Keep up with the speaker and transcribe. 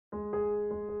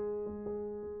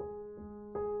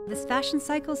This fashion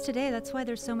cycles today, that's why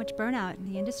there's so much burnout in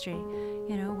the industry.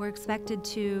 You know, we're expected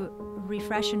to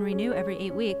refresh and renew every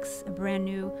 8 weeks, a brand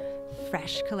new,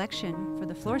 fresh collection for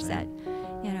the floor set,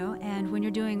 you know, and when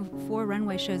you're doing 4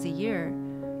 runway shows a year,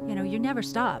 you know, you never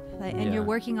stop. And you're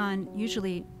working on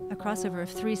usually a crossover of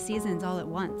 3 seasons all at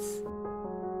once.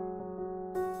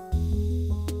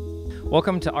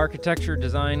 Welcome to Architecture,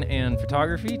 Design, and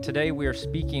Photography. Today we are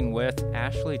speaking with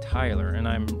Ashley Tyler, and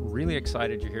I'm really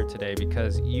excited you're here today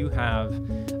because you have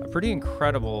a pretty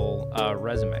incredible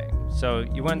resume. So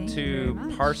you went to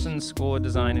Parsons School of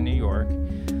Design in New York.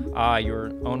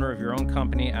 You're owner of your own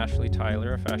company, Ashley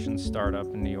Tyler, a fashion startup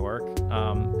in New York.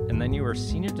 And then you were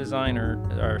senior design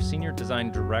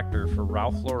director for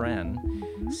Ralph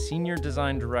Lauren, senior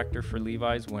design director for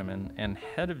Levi's Women, and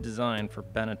head of design for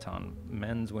Benetton,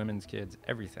 men's, women's, kids,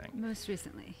 everything. Most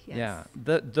recently, yes. Yeah,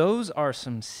 those are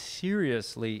some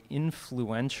seriously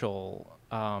influential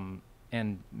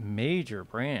and major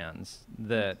brands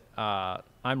that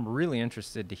I'm really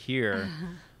interested to hear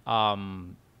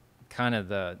kind of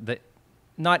the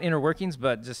not inner workings,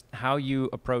 but just how you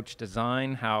approach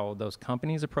design, how those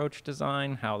companies approach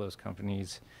design, how those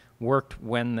companies worked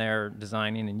when they're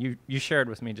designing. And you shared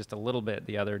with me just a little bit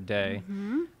the other day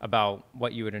about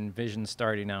what you would envision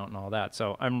starting out and all that.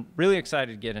 So I'm really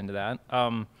excited to get into that.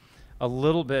 A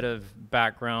little bit of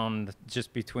background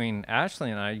just between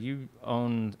Ashley and I. You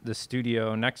own the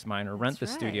studio next to mine, or rent the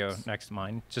studio next to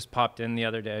mine. Just popped in the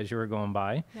other day as you were going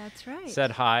by. That's right.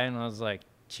 Said hi, and I was like,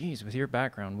 geez, with your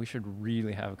background, we should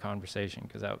really have a conversation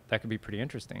because that could be pretty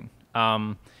interesting.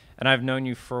 And I've known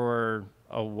you for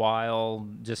a while,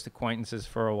 just acquaintances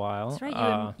for a while. That's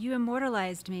right. You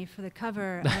immortalized me for the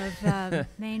cover of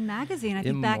Maine magazine. I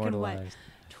think back in what,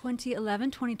 2011,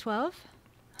 2012?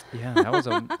 Yeah, that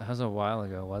was a while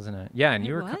ago, wasn't it? Yeah, and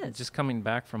you were just coming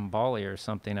back from Bali or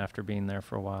something after being there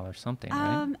for a while or something,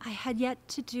 right? I had yet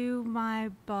to do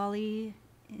my Bali,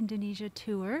 Indonesia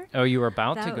tour. Oh, you were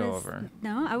about to go over?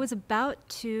 No, I was about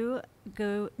to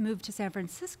move to San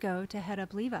Francisco to head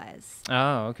up Levi's.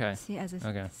 Oh, okay. As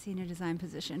a senior design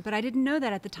position, but I didn't know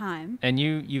that at the time. And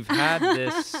you've had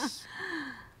this.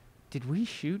 Did we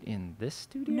shoot in this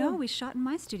studio? No, we shot in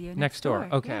my studio next door.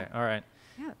 Okay, all right.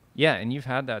 Yeah. Yeah, and you've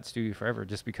had that studio forever.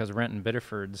 Just because rent in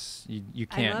Biddeford's, you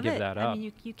can't give that up. I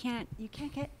mean, you can't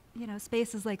get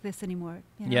spaces like this anymore.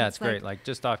 Yeah, it's great. Like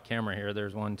just off camera here,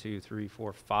 there's 1, 2, 3,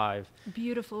 4, 5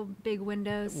 beautiful big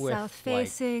windows, south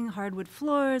facing, hardwood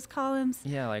floors, columns.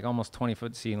 Yeah, like almost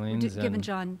 20-foot ceilings. Giving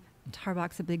John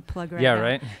Tarbox a big plug right now. Yeah,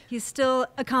 right. He still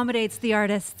accommodates the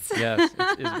artists. Yes,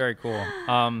 it's very cool.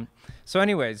 So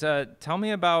anyways, tell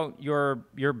me about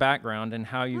your background and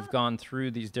how you've gone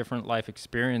through these different life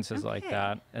experiences like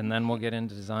that, and then we'll get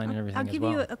into design and everything as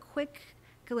well. I'll give you a quick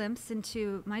glimpse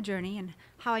into my journey and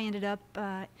how I ended up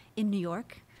in New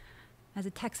York as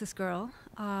a Texas girl.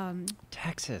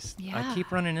 Texas. Yeah. I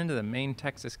keep running into the Maine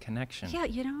Texas connection. Yeah,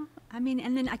 I mean,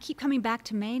 and then I keep coming back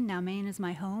to Maine now. Maine is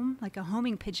my home, like a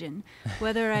homing pigeon.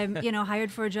 Whether I'm,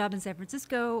 hired for a job in San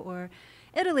Francisco or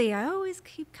Italy, I always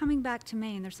keep coming back to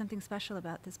Maine. There's something special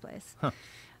about this place. Huh.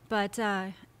 But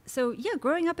so yeah,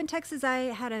 growing up in Texas,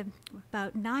 I had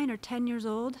about 9 or 10 years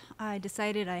old. I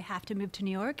decided I have to move to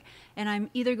New York, and I'm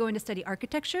either going to study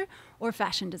architecture or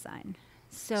fashion design.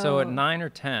 So at 9 or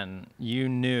 10, you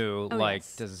knew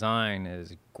design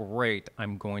is great.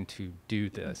 I'm going to do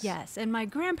this. Yes, and my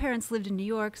grandparents lived in New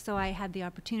York, so I had the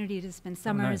opportunity to spend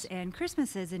summers and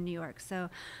Christmases in New York. So,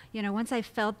 once I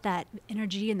felt that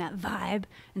energy and that vibe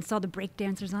and saw the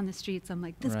breakdancers on the streets, I'm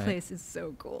like, this place is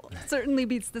so cool. It certainly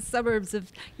beats the suburbs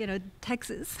of,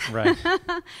 Texas. Right.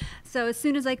 So as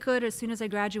soon as I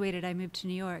graduated, I moved to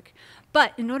New York.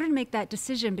 But in order to make that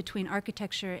decision between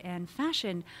architecture and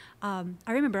fashion, I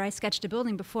remember I sketched a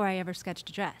building before I ever sketched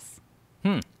a dress.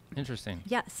 Interesting.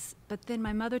 Yes, but then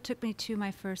my mother took me to my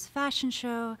first fashion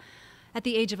show at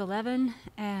the age of 11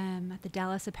 at the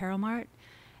Dallas Apparel Mart.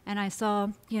 And I saw,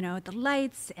 the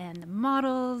lights and the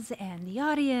models and the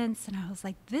audience, and I was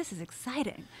like, this is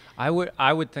exciting. I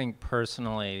would think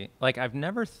personally, like I've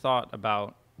never thought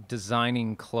about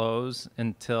designing clothes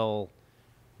until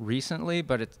recently,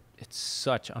 but it's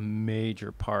such a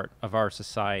major part of our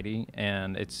society,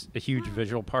 and it's a huge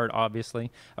visual part,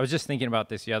 obviously. I was just thinking about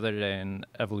this the other day in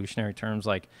evolutionary terms,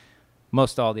 like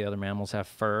most all the other mammals have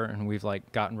fur, and we've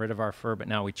gotten rid of our fur, but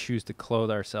now we choose to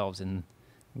clothe ourselves, and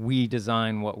we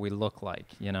design what we look like,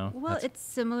 Well, it's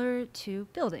similar to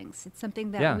buildings. It's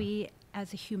something that we, as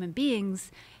human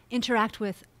beings, interact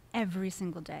with every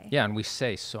single day. Yeah, and we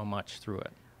say so much through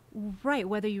it. Right,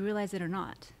 whether you realize it or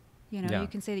not. You know, Yeah. you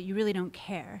can say that you really don't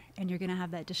care and you're going to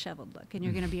have that disheveled look and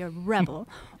you're going to be a rebel,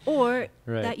 or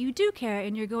Right. that you do care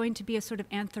and you're going to be a sort of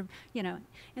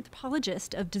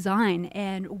anthropologist of design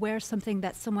and wear something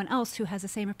that someone else who has the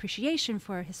same appreciation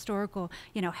for a historical,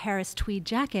 Harris tweed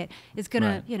jacket is going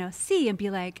Right. to, see and be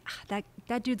like,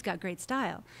 that dude's got great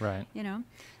style. Right.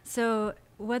 So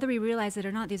whether we realize it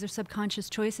or not, these are subconscious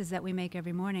choices that we make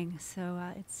every morning. So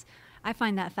I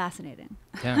find that fascinating.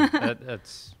 Yeah,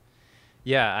 that's.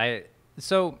 Yeah,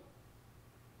 so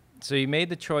you made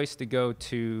the choice to go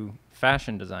to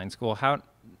fashion design school. How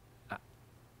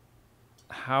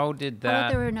did that? I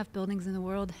thought there were enough buildings in the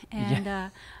world, and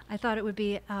I thought it would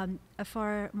be a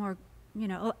far more,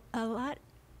 a lot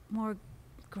more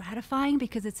gratifying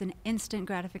because it's an instant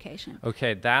gratification.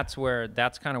 Okay, that's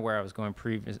kind of where I was going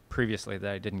previously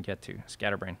that I didn't get to,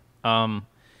 scatterbrain.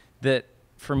 That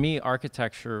for me,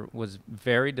 architecture was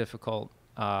very difficult.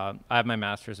 I have my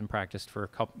master's and practiced for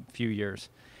few years,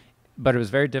 but it was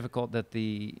very difficult that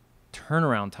the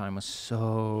turnaround time was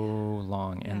so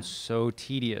long and so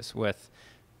tedious with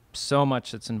so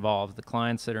much that's involved, the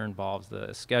clients that are involved,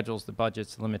 the schedules, the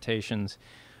budgets, the limitations,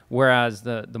 whereas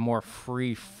the more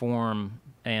free form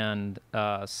and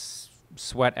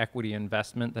sweat equity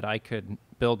investment that I could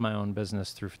build my own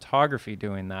business through photography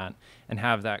doing that and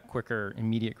have that quicker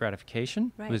immediate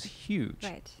gratification was huge.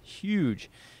 Right. Huge.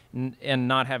 And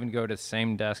not having to go to the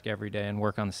same desk every day and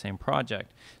work on the same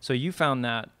project. So you found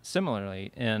that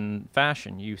similarly in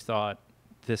fashion. You thought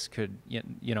this could,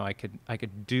 I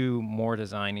could do more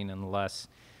designing and less,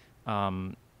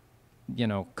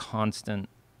 constant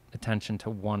attention to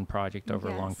one project over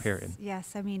a long period.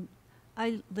 Yes. I mean,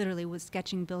 I literally was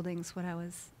sketching buildings when I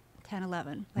was 10,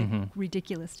 11, like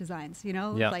ridiculous designs,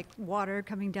 like water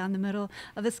coming down the middle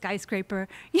of a skyscraper,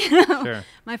 Sure.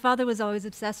 My father was always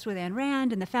obsessed with Ayn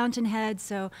Rand and the Fountainhead.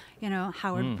 So,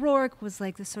 Howard Rourke was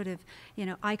like this sort of,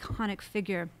 iconic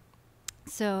figure.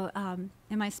 So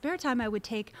in my spare time, I would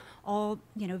take all,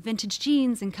 vintage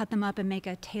jeans and cut them up and make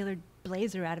a tailored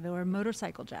blazer out of it or a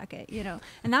motorcycle jacket,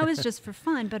 and that was just for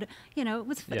fun. But,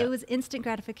 it was instant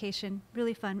gratification,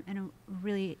 really fun, and a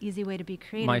really easy way to be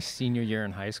creative. My senior year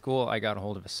in high school, I got a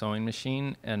hold of a sewing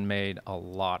machine and made a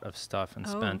lot of stuff and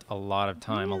spent a lot of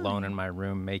time alone in my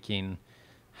room making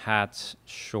hats,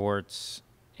 shorts,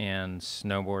 and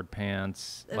snowboard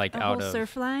pants, like a out whole of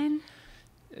surf line.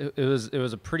 It was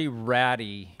a pretty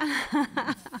ratty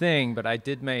thing, but I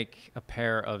did make a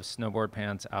pair of snowboard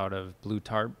pants out of blue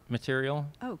tarp material.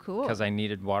 Oh, cool. Because I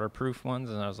needed waterproof ones,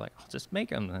 and I was like, I'll just make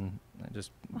them. And I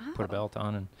just put a belt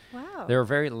on. And they were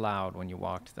very loud when you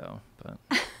walked, though. But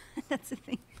that's the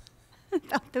thing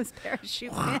about those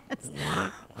parachute pants.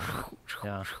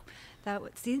 Yeah.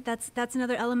 That's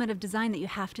another element of design that you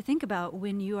have to think about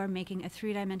when you are making a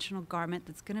three-dimensional garment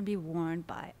that's going to be worn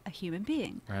by a human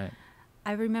being. Right.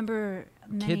 I remember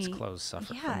kids' clothes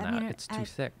suffer from that. It's too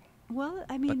thick. Well,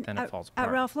 I mean, but then it falls apart.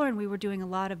 At Ralph Lauren, we were doing a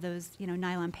lot of those,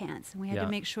 nylon pants, and we had to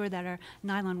make sure that our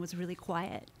nylon was really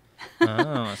quiet.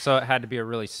 Oh, so it had to be a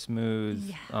really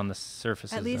smooth on the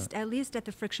surfaces. At least at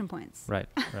the friction points. Right.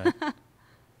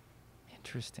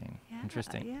 Interesting.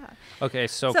 Yeah. Okay,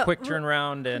 so quick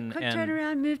turnaround and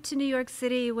turnaround. Moved to New York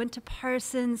City. Went to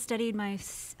Parsons. Studied my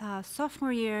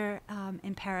sophomore year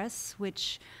in Paris,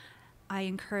 which I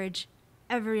encourage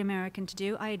every American to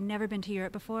do. I had never been to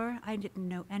Europe before. I didn't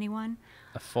know anyone.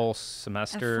 A full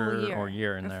semester or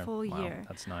year in there? A full year.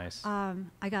 That's nice.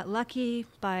 I got lucky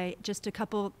by just a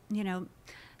couple,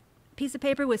 piece of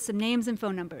paper with some names and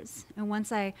phone numbers. And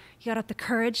once I got up the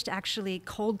courage to actually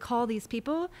cold call these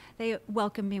people, they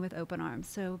welcomed me with open arms.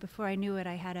 So before I knew it,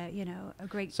 I had a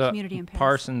great community in Paris.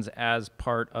 Parsons, as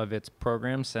part of its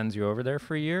program, sends you over there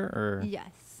for a year, or?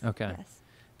 Yes. Okay. Yes.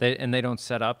 They don't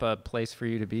set up a place for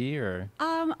you to be, or?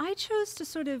 I chose to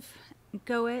sort of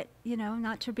go it,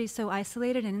 not to be so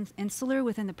isolated and insular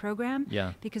within the program.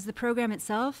 Yeah. Because the program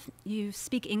itself, you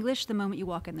speak English the moment you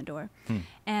walk in the door.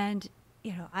 And,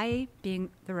 I,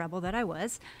 being the rebel that I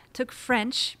was, took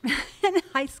French in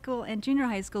high school and junior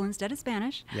high school instead of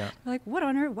Spanish. Yeah. Like, what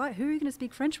on earth? Who are you going to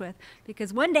speak French with?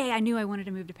 Because one day I knew I wanted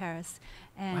to move to Paris.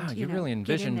 And, wow, you really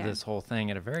envisioned this whole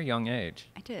thing at a very young age.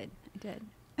 I did.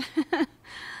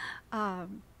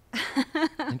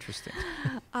 Interesting.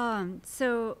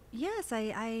 So yes,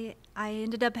 I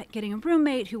ended up getting a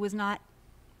roommate who was not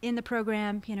in the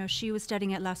program. She was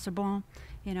studying at La Sorbonne,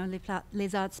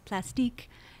 les arts plastiques,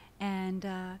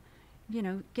 and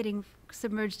getting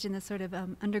submerged in the sort of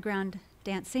underground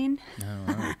dance scene. Oh,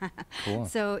 wow. Cool.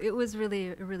 So it was really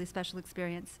a really special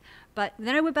experience. But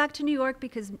then I went back to New York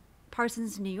because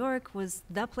Parsons, New York was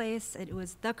the place. It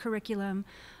was the curriculum,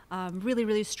 really,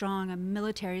 really strong, a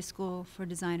military school for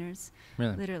designers,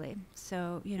 literally.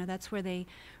 So, that's where they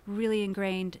really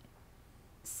ingrained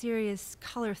serious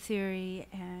color theory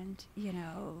and,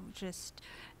 just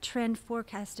trend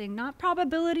forecasting, not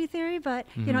probability theory, but,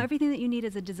 everything that you need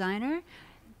as a designer,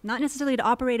 not necessarily to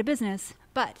operate a business,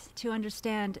 but to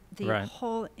understand the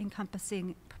whole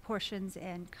encompassing proportions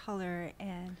and color.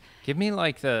 And give me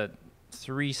like the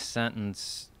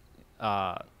 3-sentence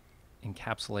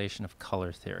encapsulation of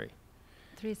color theory.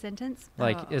 3-sentence?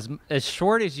 Like as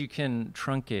short as you can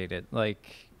truncate it.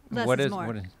 Like less what is is more.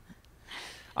 what is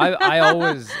I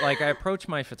always I approach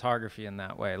my photography in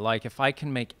that way. Like if I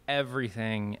can make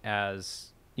everything as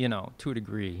to a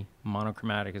degree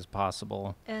monochromatic as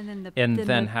possible, and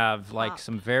then have pop. like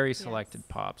some very selected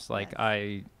pops. Like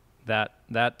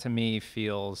that to me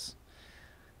feels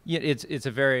it's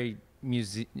a very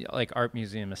like art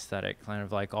museum aesthetic, kind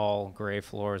of like all gray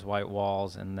floors, white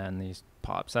walls, and then these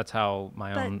pops. That's how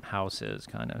my own house is,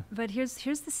 kind of. But here's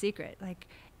the secret. Like,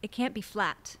 it can't be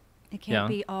flat. It can't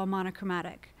be all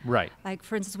monochromatic. Right. Like,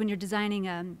 for instance, when you're designing,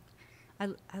 I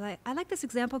like this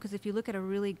example because if you look at a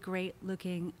really great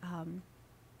looking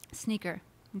sneaker,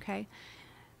 okay,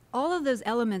 all of those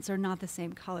elements are not the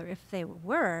same color. If they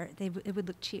were, it would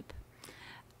look cheap.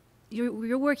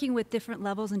 You're working with different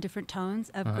levels and different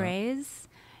tones of grays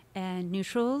and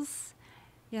neutrals,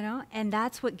 and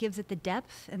that's what gives it the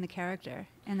depth and the character,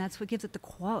 and that's what gives it the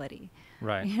quality.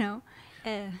 Right.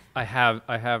 I have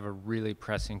a really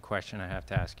pressing question I have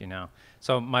to ask you now.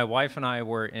 So my wife and I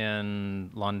were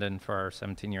in London for our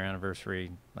 17-year anniversary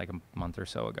like a month or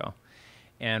so ago,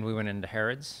 and we went into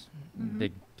Harrods,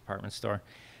 big department store,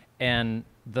 and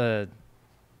the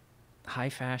high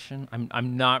fashion.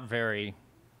 I'm not very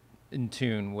in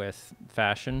tune with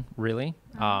fashion, really.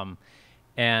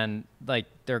 And like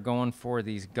they're going for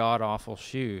these god awful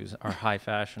shoes or high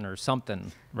fashion or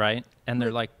something, right? And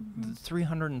they're like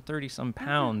 330 some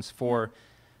pounds for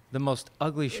the most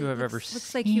ugly shoe I've ever seen.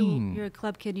 Looks like you're a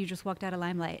club kid. You just walked out of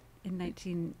Limelight in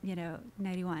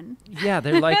 1991. Yeah,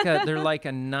 they're like a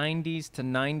 90s to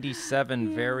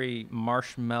 97 very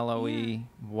marshmallowy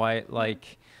white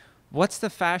like. What's the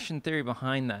fashion theory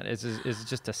behind that? Is it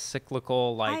just a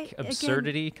cyclical,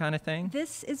 absurdity kind of thing?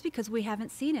 This is because we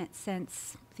haven't seen it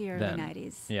since the early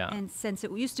 90s. Yeah. And since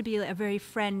it used to be a very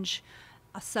fringe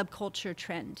subculture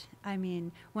trend. I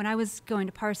mean, when I was going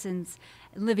to Parsons,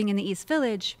 living in the East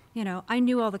Village, I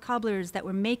knew all the cobblers that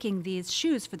were making these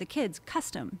shoes for the kids,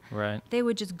 custom. Right. They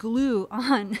would just glue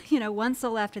on, one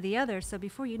sole after the other. So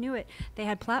before you knew it, they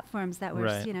had platforms that were,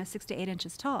 6 to 8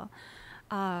 inches tall.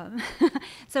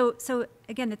 So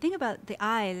again, the thing about the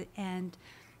eye and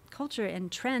culture and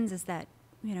trends is that,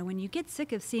 when you get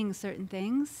sick of seeing certain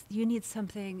things, you need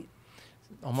something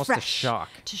almost fresh a shock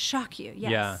to shock you.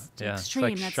 Yes. Yeah.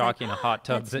 Extreme. It's like shocking a hot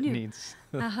tub that needs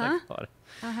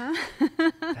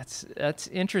That's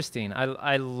interesting.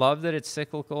 I love that it's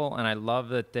cyclical, and I love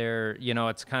that they're,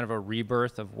 it's kind of a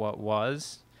rebirth of what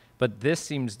was. But this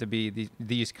seems to be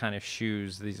these kind of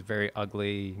shoes, these very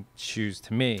ugly shoes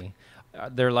to me.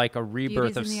 They're like a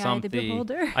rebirth of something.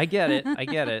 I get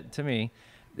it to me.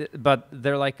 But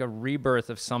they're like a rebirth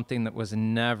of something that was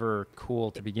never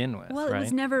cool to begin with. Well, right? It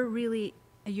was never really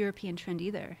a European trend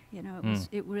either.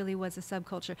 It really was a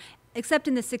subculture, except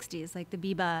in the 60s, like the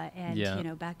Biba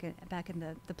and, back in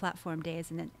the platform days.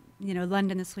 And then,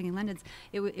 London, the swinging Londons,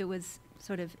 it was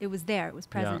sort of, it was there, it was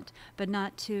present, but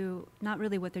not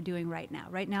really what they're doing right now.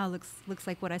 Right now looks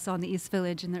like what I saw in the East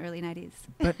Village in the early 90s.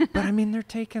 But I mean, they're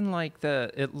taking like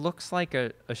it looks like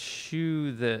a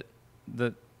shoe that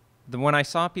when I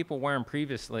saw people wear them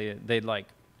previously, they'd like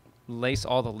lace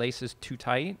all the laces too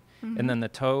tight, and then the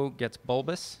toe gets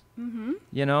bulbous, and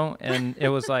it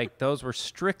was like those were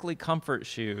strictly comfort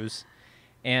shoes.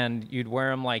 And you'd wear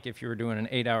them like if you were doing an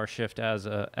 8-hour shift as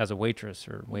a waitress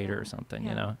or waiter or something,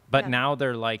 But now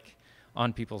they're like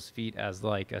on people's feet as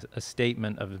like a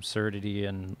statement of absurdity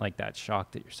and like that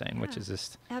shock that you're saying, which is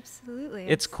just absolutely.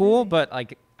 It's cool, but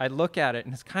like I look at it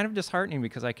and it's kind of disheartening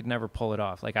because I could never pull it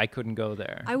off. Like I couldn't go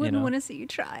there. I wouldn't want to see you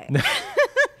try.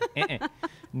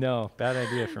 No, bad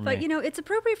idea for me. But it's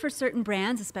appropriate for certain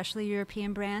brands, especially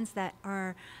European brands that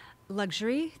are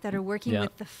luxury, that are working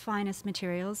with the finest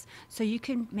materials. So you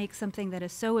can make something that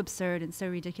is so absurd and so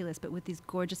ridiculous, but with these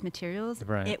gorgeous materials,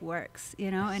 it works,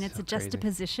 you know, and it's a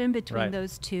juxtaposition between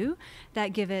those two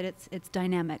that give it its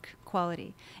dynamic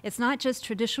quality. It's not just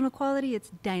traditional quality,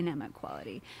 it's dynamic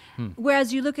quality.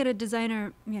 Whereas you look at a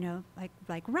designer, you know,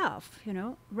 like Ralph, you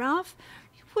know, Ralph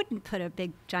wouldn't put a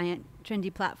big, giant,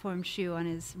 trendy platform shoe on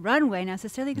his runway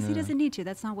necessarily because he doesn't need to.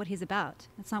 That's not what he's about.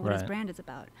 That's not what his brand is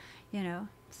about, you know.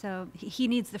 So he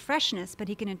needs the freshness, but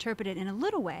he can interpret it in a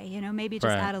little way, you know, maybe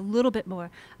just add a little bit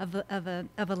more of a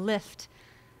lift,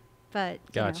 but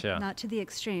you know, not to the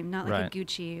extreme, not like a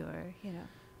Gucci or, you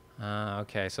know.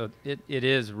 Okay, so it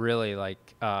is really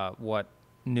like what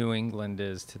New England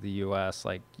is to the U.S.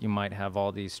 Like you might have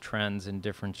all these trends and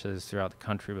differences throughout the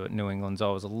country, but New England's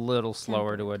always a little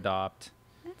slower to adopt.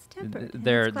 That's tempered.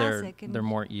 They're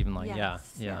more even. Like more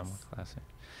classic.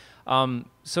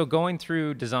 So going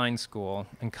through design school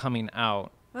and coming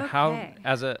out, how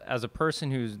as a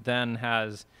person who then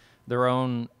has their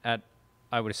own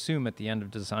I would assume at the end of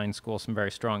design school some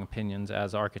very strong opinions,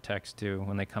 as architects do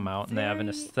when they come out, and they have an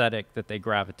aesthetic that they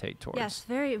gravitate towards. Yes,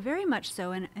 very, very much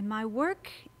so. And my work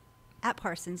at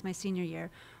Parsons, my senior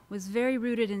year, was very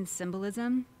rooted in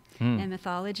symbolism and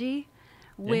mythology,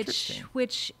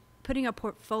 which putting a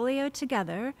portfolio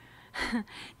together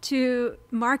to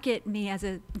market me as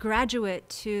a graduate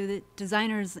to the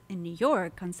designers in New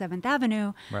York on 7th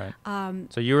Avenue. Right.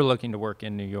 So you were looking to work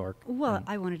in New York. Well,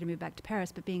 I wanted to move back to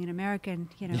Paris, but being an American,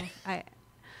 you know,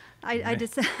 I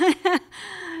just,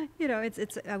 you know,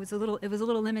 it was a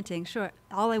little limiting. Sure,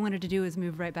 all I wanted to do was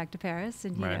move right back to Paris,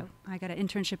 and you know, I got an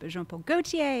internship at Jean-Paul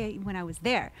Gaultier when I was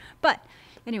there. But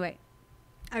anyway,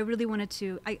 I really wanted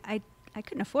to. I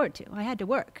couldn't afford to. I had to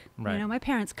work. You know, my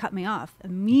parents cut me off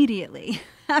immediately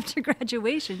after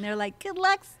graduation. They're like, "Good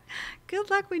luck.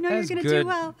 We know you're going to do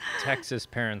well." Texas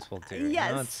parents will do.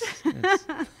 Yes. You know, it's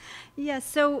yes.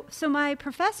 So my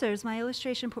professors, my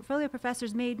illustration portfolio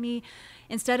professors, made me,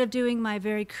 instead of doing my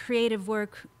very creative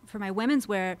work for my women's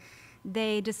wear,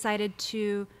 they decided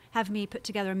to have me put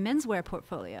together a menswear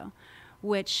portfolio,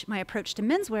 which my approach to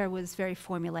menswear was very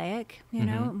formulaic, you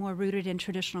know, more rooted in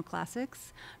traditional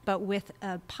classics, but with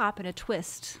a pop and a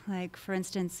twist. Like, for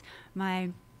instance,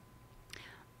 my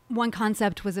one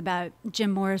concept was about Jim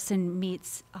Morrison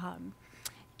meets, oh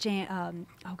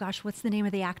gosh, what's the name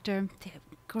of the actor?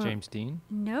 James Dean?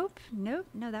 Nope. No,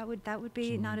 that would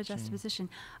be not a juxtaposition.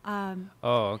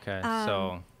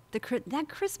 So that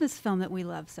Christmas film that we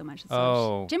love so much.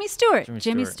 Oh, Jimmy Stewart.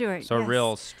 Jimmy Stewart. So a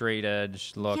real straight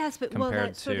edge look. Yes, but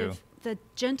compared sort to of the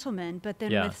gentleman, but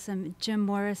then with some Jim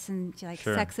Morrison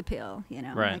sex appeal. You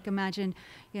know, like imagine,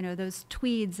 you know, those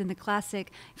tweeds and the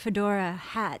classic fedora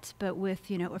hat, but with,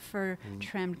 you know, a fur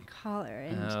trimmed collar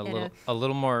and a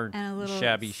little more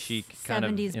shabby chic kind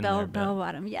of 70s bell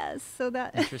bottom. Yes, so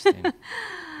that interesting.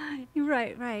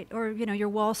 Right. Or, you know, your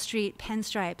Wall Street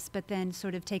pinstripes, but then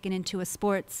sort of taken into a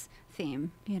sports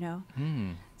theme, you know.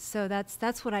 So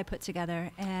that's what I put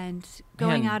together. And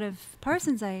going out of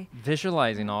Parsons,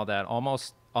 visualizing all that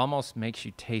almost makes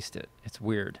you taste it. It's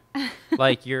weird.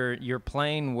 Like you're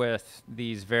playing with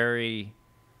these very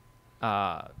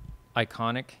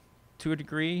iconic, to a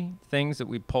degree, things that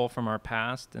we pull from our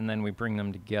past, and then we bring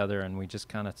them together and we just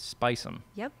kind of spice them.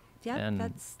 Yep.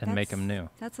 And make them new.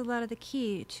 That's a lot of the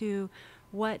key to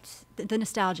what the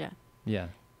nostalgia. Yeah.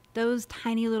 Those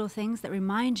tiny little things that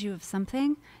remind you of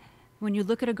something. When you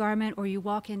look at a garment or you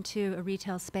walk into a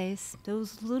retail space,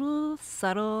 those little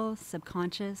subtle,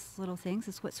 subconscious little things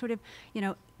is what sort of, you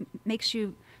know, makes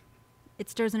you, it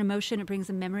stirs an emotion, it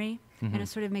brings a memory, and it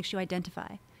sort of makes you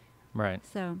identify. Right.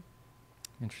 So.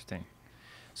 Interesting.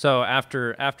 So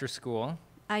after school,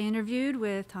 I interviewed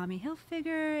with Tommy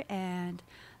Hilfiger and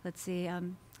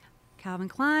Calvin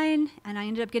Klein, and I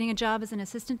ended up getting a job as an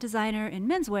assistant designer in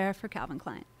menswear for Calvin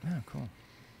Klein. Oh, cool.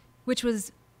 Which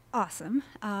was awesome.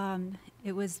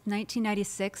 It was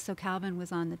 1996, so Calvin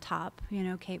was on the top. You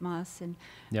know, Kate Moss and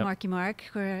Marky Mark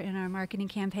were in our marketing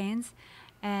campaigns.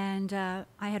 And I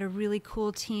had a really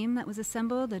cool team that was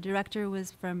assembled. The director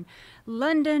was from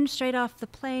London, straight off the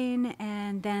plane,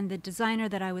 and then the designer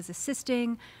that I was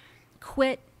assisting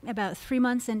quit about 3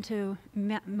 months into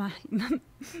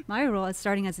my role as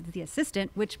starting as the assistant,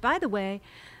 which, by the way,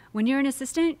 when you're an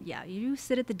assistant, you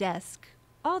sit at the desk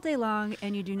all day long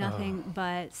and you do nothing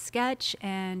but sketch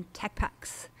and tech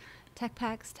packs.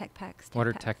 What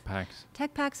are tech packs?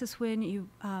 Tech packs is when you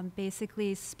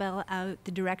basically spell out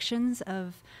the directions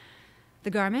of the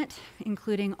garment,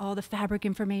 including all the fabric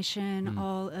information,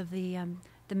 all of the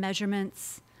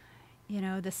measurements, you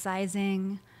know, the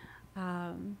sizing,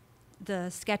 the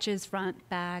sketches, front,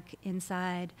 back,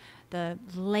 inside, the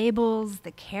labels,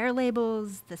 the care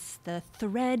labels, the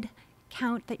thread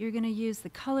count that you're going to use, the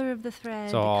color of the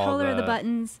thread, So the color of the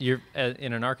buttons. You're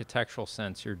in an architectural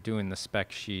sense, you're doing the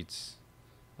spec sheets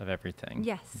of everything.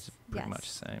 Yes. It's pretty much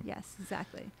the same. Yes,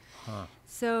 exactly. Huh.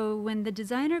 So when the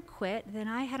designer quit, then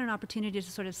I had an opportunity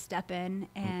to sort of step in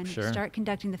and start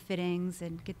conducting the fittings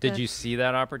and get Did you see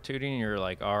that opportunity and you're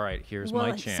like, all right, here's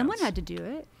my chance? Someone had to do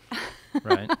it.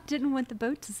 Right. I didn't want the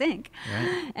boat to sink.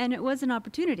 Right. And it was an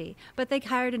opportunity. But they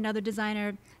hired another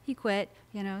designer. He quit,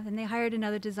 and they hired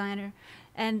another designer.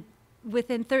 And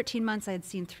within 13 months, I had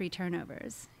seen 3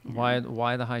 turnovers. Why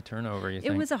the high turnover, you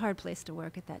think? It was a hard place to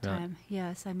work at that time.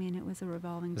 Yes, I mean, it was a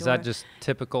revolving door. Is that just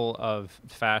typical of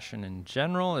fashion in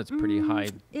general? It's pretty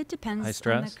high. It depends high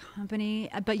stress? on the company.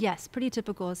 But yes, pretty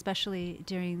typical, especially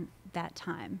during that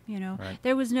time. Right.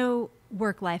 There was no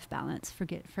work-life balance.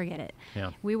 Forget it.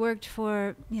 Yeah. We worked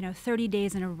for 30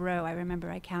 days in a row. I remember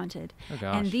I counted. Oh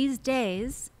gosh. And these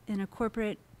days in a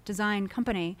corporate design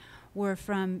company were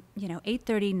from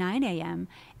 8:30, 9 a.m.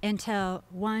 until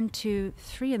 1, 2,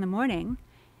 3 in the morning.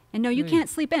 And no, you can't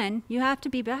sleep in. You have to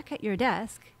be back at your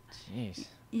desk. Jeez.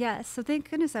 Yeah, so thank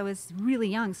goodness I was really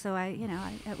young, so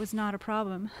it was not a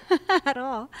problem at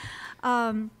all.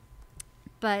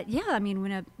 But yeah, I mean,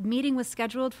 when a meeting was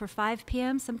scheduled for 5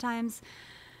 p.m., sometimes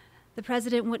the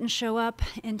president wouldn't show up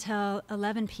until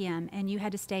 11 p.m., and you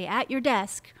had to stay at your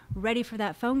desk ready for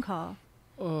that phone call.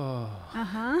 Oh.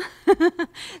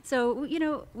 So,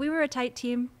 we were a tight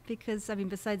team because, I mean,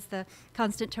 besides the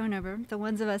constant turnover, the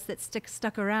ones of us that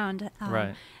stuck around,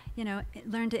 Right.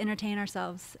 learned to entertain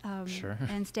ourselves Sure.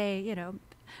 and stay,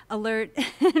 alert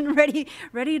and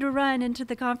ready to run into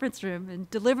the conference room and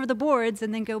deliver the boards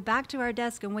and then go back to our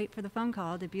desk and wait for the phone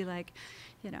call to be like,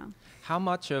 How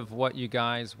much of what you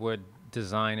guys would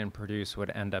design and produce would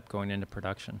end up going into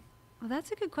production? Well,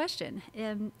 that's a good question.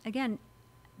 Again,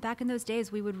 back in those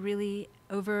days, we would really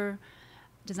over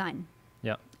design.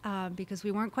 Yeah. Because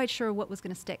we weren't quite sure what was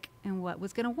going to stick and what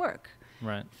was going to work.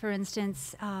 Right. For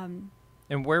instance.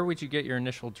 And where would you get your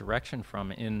initial direction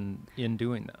from in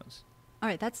doing those? All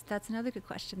right, that's another good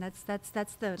question. That's the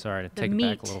Sorry to the take meat. it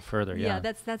back a little further. Yeah.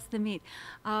 That's the meat.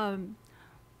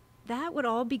 That would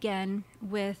all begin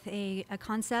with a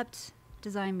concept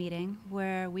design meeting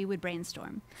where we would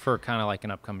brainstorm. For kind of like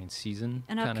an upcoming season?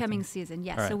 An upcoming season,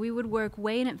 yes. Right. So we would work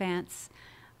way in advance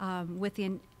with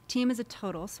the team as a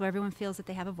total, so everyone feels that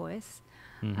they have a voice.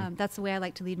 Mm-hmm. That's the way I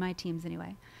like to lead my teams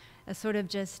anyway. A sort of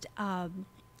just,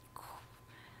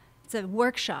 it's a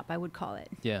workshop, I would call it.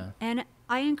 Yeah. And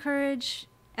I encourage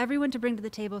everyone to bring to the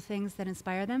table things that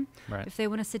inspire them. Right. If they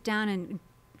want to sit down and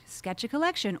sketch a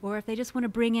collection, or if they just want to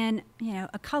bring in,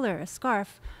 a color, a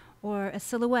scarf, or a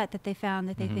silhouette that they found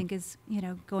that they think is,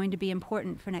 going to be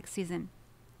important for next season.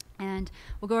 And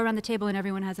we'll go around the table and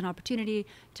everyone has an opportunity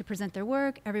to present their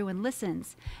work. Everyone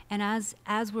listens. And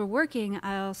as we're working,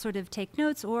 I'll sort of take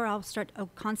notes, or I'll start a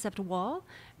concept wall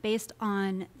based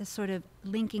on the sort of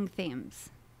linking themes.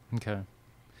 Okay.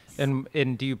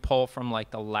 And do you pull from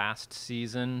like the last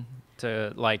season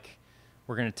to like,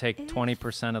 we're going to take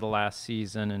 20% of the last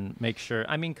season and make sure,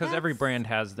 I mean, because every brand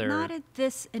has their... Not at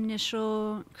this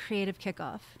initial creative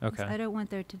kickoff. Okay. I don't want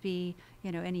there to be,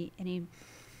 any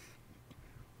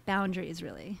boundaries,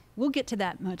 really. We'll get to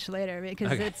that much later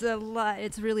because it's a lot.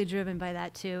 It's really driven by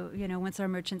that, too. Once our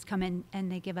merchants come in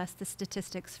and they give us the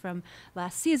statistics from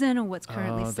last season and what's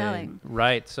currently selling.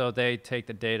 Right. So they take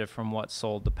the data from what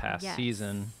sold the past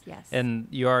season. Yes. And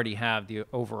you already have the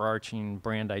overarching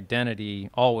brand identity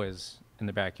always in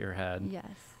the back of your head. Yes.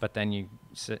 But then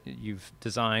you've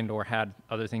designed or had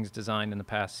other things designed in the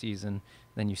past season.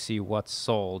 Then you see what's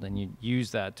sold, and you use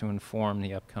that to inform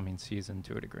the upcoming season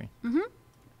to a degree. Mm-hmm.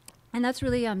 And that's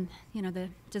really, the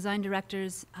design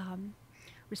director's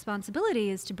responsibility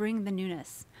is to bring the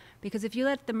newness. Because if you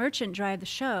let the merchant drive the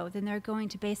show, then they're going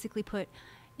to basically put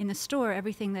in the store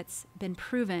everything that's been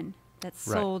proven, that's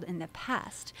sold in the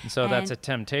past. And so that's a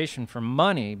temptation for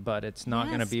money, but it's not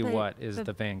going to be what is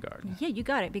the vanguard. Yeah, you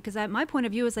got it. Because my point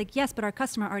of view is like, yes, but our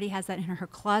customer already has that in her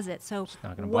closet. So she's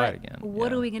not going to buy it again.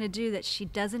 What are we going to do that she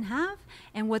doesn't have?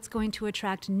 And what's going to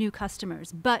attract new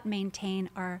customers, but maintain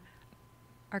our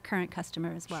current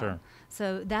customer as well. Sure.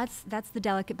 So that's the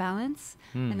delicate balance,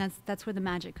 and that's where the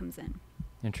magic comes in.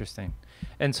 Interesting.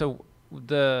 And so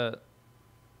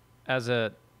as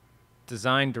a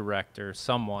design director,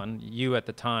 you at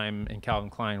the time in Calvin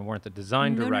Klein weren't the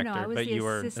design director, I was but the you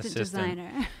were assistant assistant.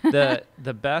 designer.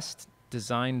 The best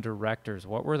design directors,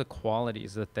 what were the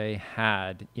qualities that they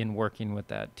had in working with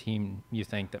that team, you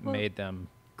think, that made them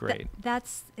great?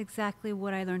 That's exactly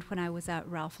what I learned when I was at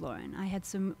Ralph Lauren. I had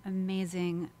some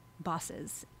amazing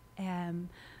bosses.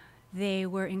 They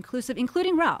were inclusive,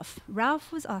 including Ralph.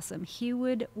 Ralph was awesome. He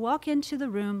would walk into the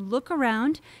room, look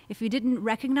around. If he didn't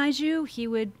recognize you, he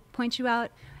would point you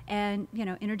out and,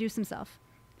 introduce himself.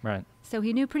 Right. So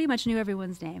he pretty much knew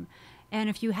everyone's name. And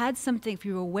if you had something, if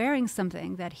you were wearing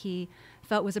something that he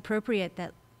felt was appropriate,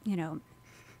 that,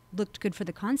 looked good for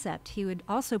the concept, he would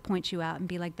also point you out and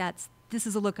be like, this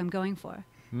is a look I'm going for.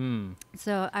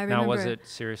 So I remember. Now, was it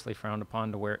seriously frowned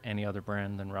upon to wear any other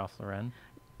brand than Ralph Lauren?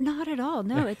 Not at all.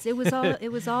 No, it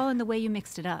was all in the way you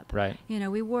mixed it up. Right.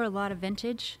 We wore a lot of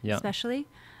vintage, especially.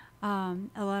 A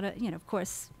lot of, of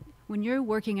course, when you're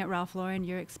working at Ralph Lauren,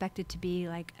 you're expected to be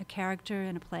like a character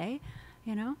in a play.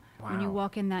 Wow. When you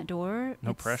walk in that door,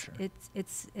 no pressure.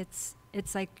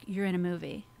 It's like you're in a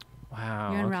movie.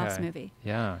 Wow. You're in Ralph's movie.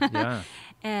 Yeah. Yeah.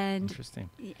 And interesting.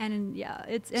 And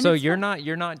yeah, so you're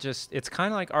not just. It's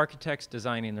kind of like architects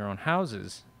designing their own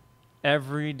houses.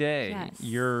 Every day, yes.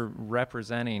 You're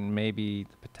representing maybe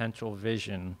the potential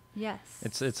vision. Yes.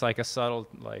 It's like a subtle,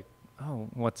 like, oh,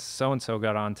 what's so and so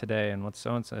got on today, and what's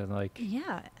so and so like.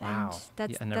 Yeah. Wow.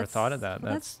 And I never thought of that.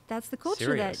 Well, that's the culture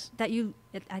serious.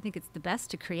 I think it's the best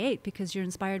to create, because you're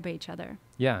inspired by each other.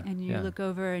 Yeah. And you look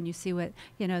over and you see what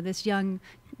this young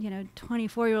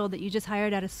 24-year-old that you just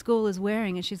hired out of school is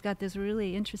wearing, and she's got this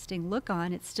really interesting look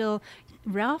on. It's still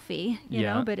Ralphie, you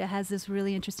know, but it has this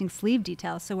really interesting sleeve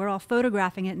detail. So we're all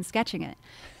photographing it and sketching it.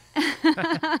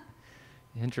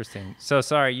 Interesting. So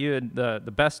sorry, you had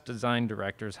the best design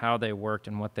directors, how they worked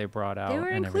and what they brought out. They were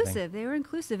and inclusive. everything. They were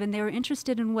inclusive, and they were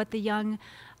interested in what the young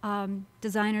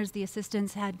designers, the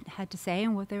assistants, had to say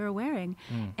and what they were wearing.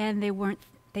 And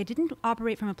they didn't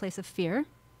operate from a place of fear,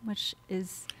 which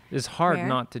is hard rare.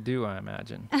 not to do, I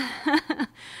imagine.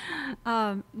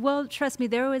 Well, trust me,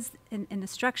 there was in the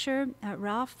structure at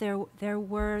Ralph, there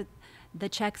were the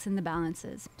checks and the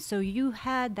balances. So you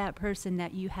had that person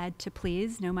that you had to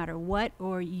please no matter what,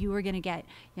 or you were going to get,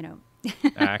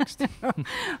 Axed.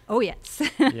 Oh, yes.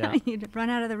 Yeah. You'd run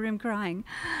out of the room crying.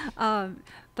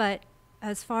 But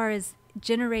as far as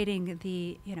generating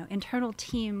the, internal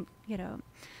team,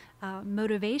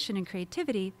 motivation and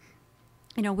creativity,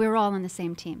 we're all on the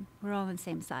same team. We're all on the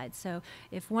same side. So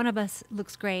if one of us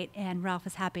looks great and Ralph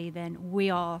is happy, then we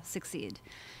all succeed.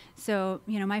 So,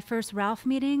 my first Ralph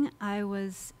meeting, I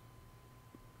was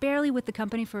barely with the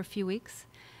company for a few weeks,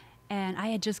 and I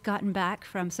had just gotten back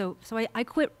from, so I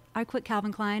quit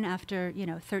Calvin Klein after,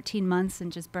 13 months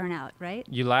and just burnout, right?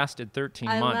 You lasted 13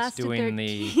 months doing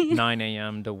the 9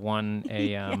 a.m. to 1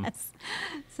 a.m. Yes,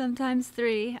 sometimes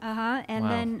 3. And wow.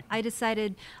 then I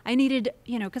decided I needed,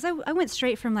 because I went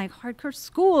straight from like hardcore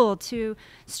school to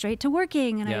straight to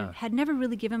working, and I had never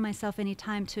really given myself any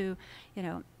time to,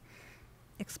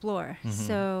 explore.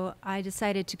 So I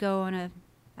decided to go on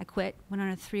I quit, went on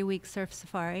a 3-week surf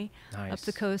safari up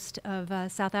the coast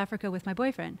of South Africa with my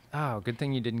boyfriend. Oh, good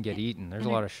thing you didn't get eaten. There's a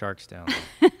lot of sharks down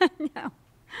there.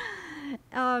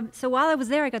 No. So while I was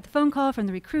there, I got the phone call from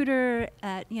the recruiter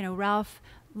at, Ralph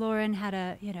Lauren had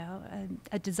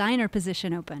a designer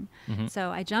position open. So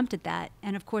I jumped at that.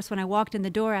 And of course, when I walked in the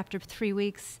door after 3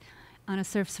 weeks on a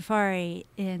surf safari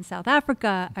in South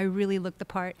Africa, I really looked the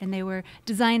part, and they were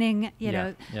designing,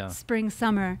 spring,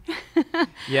 summer.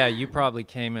 Yeah, you probably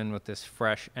came in with this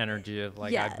fresh energy of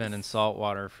like, I've been in salt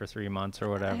water for 3 months or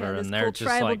whatever, and they're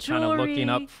just like kind of looking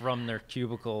up from their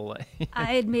cubicle.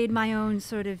 I had made my own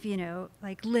sort of,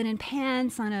 like linen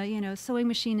pants on a, sewing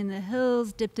machine in the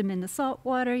hills, dipped them in the salt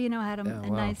water, had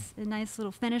a nice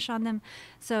little finish on them.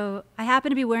 So I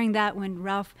happened to be wearing that when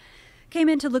Ralph came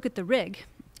in to look at the rig.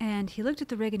 And he looked at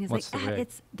the rig and he's like,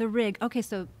 it's the rig. Okay,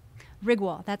 so rig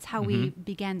wall. That's how we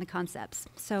began the concepts.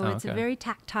 So it's a very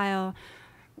tactile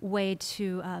way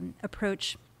to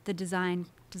approach the designing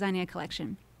a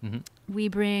collection. We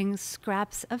bring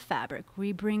scraps of fabric.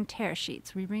 We bring tear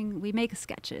sheets. We make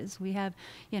sketches. We have,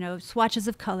 swatches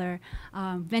of color,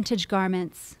 vintage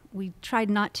garments. We tried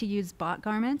not to use bought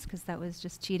garments because that was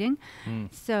just cheating.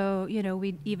 So,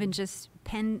 we'd even just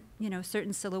pen,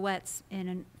 certain silhouettes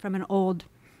from an old,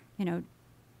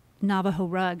 Navajo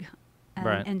rug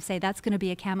and say that's going to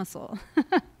be a camisole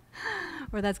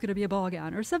or that's going to be a ball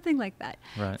gown or something like that.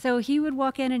 Right. So he would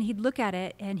walk in and he'd look at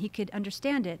it and he could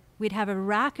understand it. We'd have a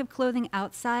rack of clothing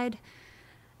outside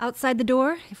the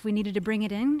door if we needed to bring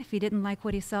it in, if he didn't like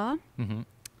what he saw.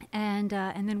 And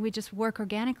then we'd just work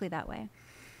organically that way.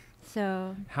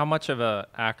 So how much of a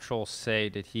actual say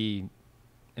did he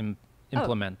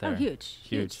implement there? Oh,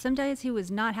 huge. Some days he was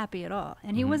not happy at all.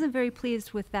 And he wasn't very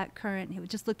pleased with that current. He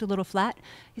just looked a little flat.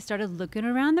 He started looking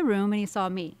around the room and he saw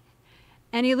me.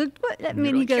 And he looked,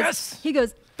 he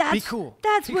goes, that's be cool.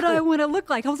 That's be what cool. I want to look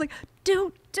like. I was like,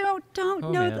 don't. Oh,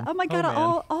 No, man. oh my God,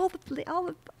 Oh,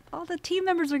 all the team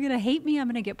members are going to hate me. I'm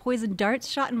going to get poison darts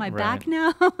shot in my Right. back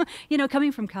now.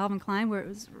 Coming from Calvin Klein, where it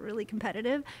was really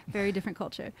competitive, very different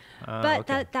culture. But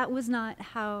okay. that was not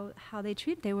how they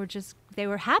treated. They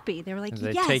were happy. They were like,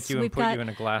 They yes, take you and we've put got you in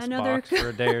a glass another box for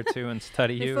a day or two and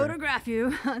study They you. photograph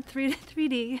you on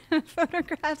 3D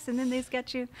photographs, and then they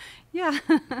sketch you. Yeah.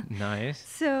 Nice.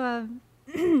 So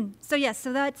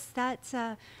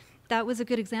that was a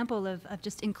good example of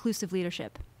just inclusive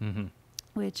leadership, Mm-hmm.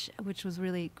 which was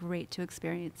really great to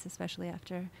experience, especially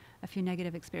after a few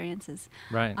negative experiences.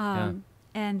 Right. Yeah.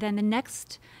 And then the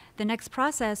next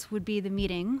process would be the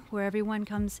meeting where everyone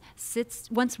comes, sits,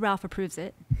 once Ralph approves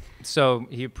it. So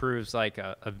he approves like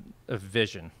a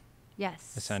vision,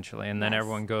 Yes. essentially, and then Yes.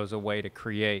 everyone goes away to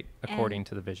create according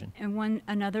to the vision. And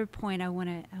another point I want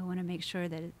to make sure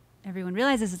that everyone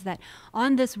realizes is that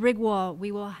on this rig wall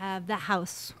we will have the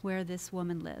house where this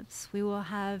woman lives. We will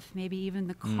have maybe even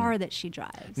the car that she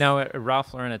drives. Now, at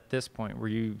Ralph Lauren, at this point, were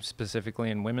you specifically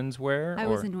in women's wear? I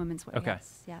was in women's wear. Okay.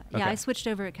 Yes. Yeah. Okay. Yeah. I switched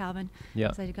over at Calvin. Yeah.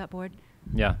 Because I got bored.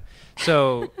 Yeah.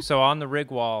 So on the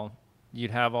rig wall, you'd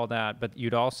have all that, but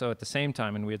you'd also, at the same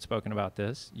time, and we had spoken about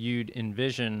this, you'd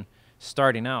envision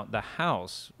starting out the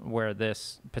house where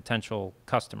this potential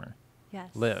customer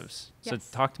Yes. lives. So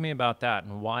Yes. talk to me about that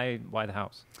and why the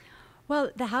house? Well,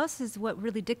 the house is what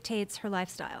really dictates her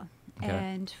lifestyle Okay.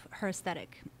 and her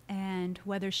aesthetic, and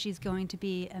whether she's going to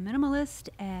be a minimalist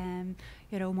and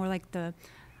more like the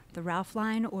Ralph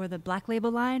line or the Black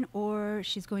Label line, or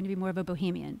she's going to be more of a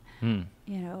bohemian.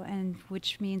 And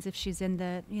which means if she's in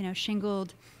the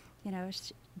shingled,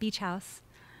 beach house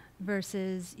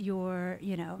versus your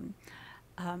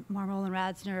Marmol and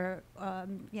Radisner,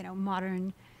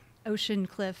 modern ocean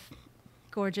cliff,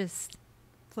 gorgeous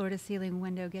floor-to-ceiling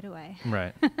window getaway.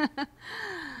 Right.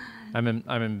 I'm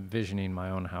envisioning my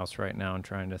own house right now and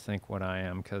trying to think what I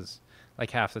am, because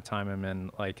like half the time I'm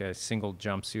in like a single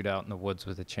jumpsuit out in the woods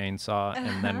with a chainsaw,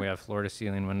 and then we have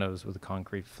floor-to-ceiling windows with a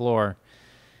concrete floor.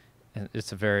 And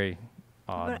it's a very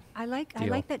odd But I like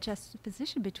deal. that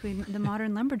juxtaposition between the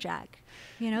modern lumberjack.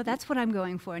 That's what I'm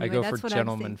going for. Anyway. I go That's for what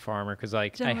gentleman farmer because I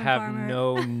Gentleman have farmer.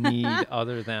 no need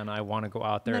other than I want to go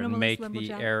out there and Minimalist make the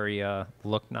lumberjack. area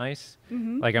look nice.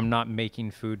 Mm-hmm. Like I'm not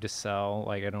making food to sell.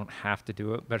 Like I don't have to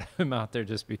do it, but I'm out there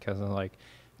just because I'm like,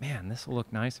 man, this will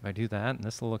look nice if I do that, and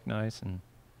this will look nice, and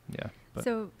yeah. But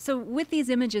So with these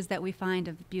images that we find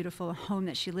of the beautiful home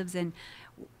that she lives in,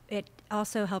 it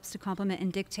also helps to complement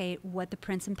and dictate what the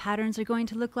prints and patterns are going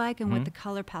to look like and what the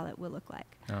color palette will look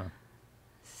like.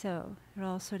 So it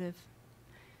all sort of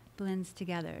blends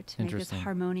together to make this Interesting.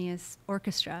 harmonious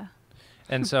orchestra.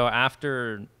 And so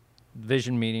after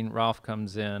vision meeting, Ralph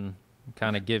comes in,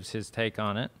 kind of gives his take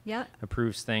on it, Yep.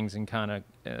 approves things, and kind of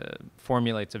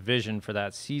formulates a vision for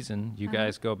that season. You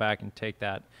guys go back and take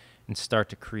that and start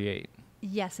to create.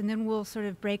 Yes, and then we'll sort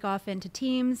of break off into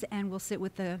teams, and we'll sit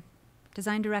with the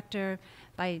design director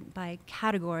by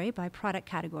category, by product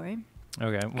category.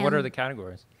 Okay. What are the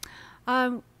categories?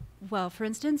 Well, for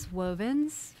instance,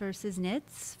 wovens versus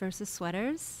knits versus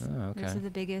sweaters. Oh, okay. Those are the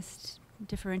biggest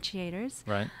differentiators.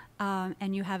 Right.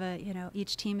 And you have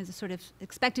each team is sort of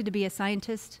expected to be a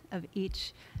scientist of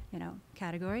each,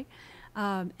 category.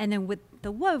 And then with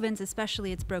the wovens,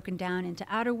 especially, it's broken down into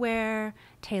outerwear,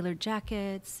 tailored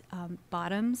jackets,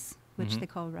 bottoms, which they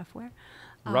call rough wear.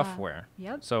 Rough wear.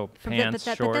 Yep. So But pants,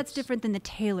 but shorts. that's different than the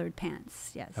tailored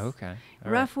pants. Yes. Okay. All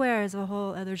right. Rough wear is a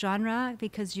whole other genre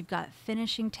because you've got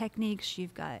finishing techniques.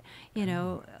 You've got,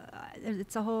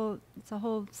 it's a whole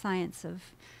science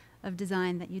of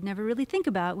design that you'd never really think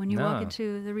about when you walk No.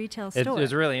 into the retail store.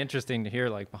 It's really interesting to hear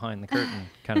like behind the curtain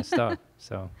kind of stuff.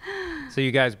 So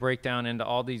you guys break down into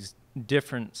all these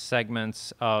different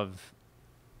segments of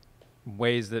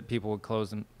ways that people would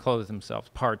clothe themselves,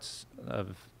 parts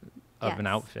of an Yes.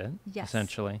 outfit, Yes.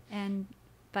 essentially. And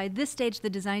by this stage, the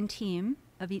design team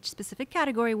of each specific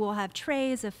category will have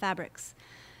trays of fabrics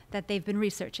that they've been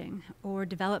researching, or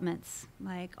developments,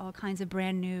 like all kinds of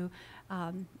brand new,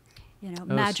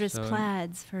 Madras so-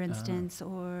 plaids, for instance,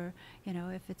 or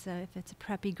if it's a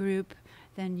preppy group,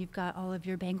 then you've got all of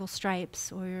your Bengal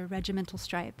stripes or your regimental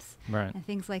stripes, Right. and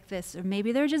things like this. Or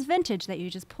maybe they're just vintage that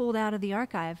you just pulled out of the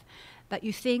archive, but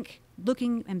you think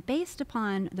looking and based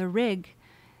upon the rig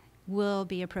will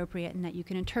be appropriate and that you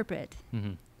can interpret.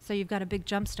 Mm-hmm. So you've got a big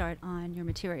jump start on your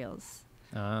materials.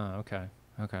 Ah, okay.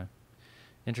 Okay.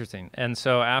 Interesting. And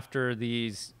so after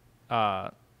these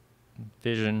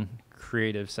vision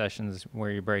creative sessions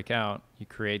where you break out, you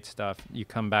create stuff, you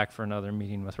come back for another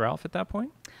meeting with Ralph at that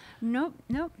point? No.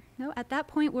 At that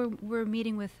point, we're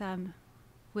meeting with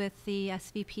with the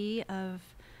SVP of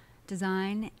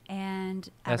design and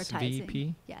advertising.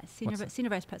 SVP? Yes, senior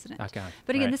vice president. Okay.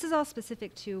 But again, this is all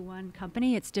specific to one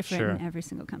company. It's different Sure. in every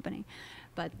single company.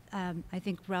 But I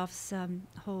think Ralph's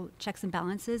whole checks and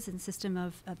balances and system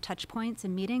of touch points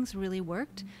and meetings really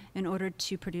worked in order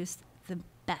to produce the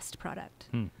best product.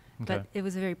 Okay. But it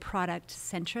was a very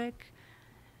product-centric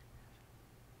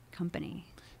company.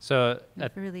 So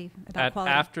Really about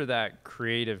quality. after that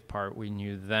creative part, when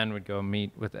you then would go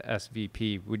meet with the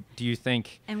SVP, do you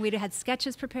think? And we'd had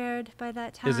sketches prepared by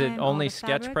that time. Is it all only the sketch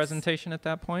fabrics. presentation at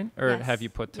that point, or Yes. have you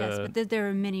put to? Yes, but there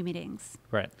were many meetings.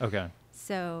 Right. Okay.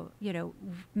 So,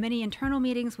 many internal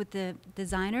meetings with the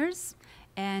designers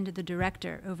and the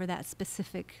director over that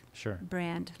specific Sure.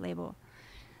 brand label.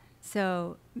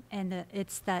 So,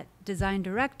 it's that design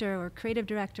director or creative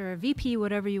director or VP,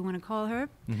 whatever you want to call her.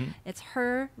 Mm-hmm. It's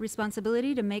her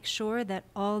responsibility to make sure that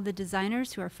all the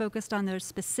designers who are focused on those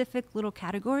specific little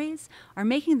categories are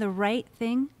making the right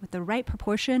thing with the right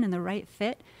proportion and the right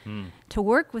fit to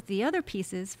work with the other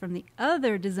pieces from the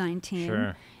other design team.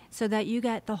 Sure. So that you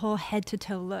get the whole head to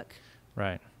toe look.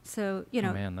 Right. So,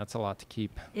 Oh man, that's a lot to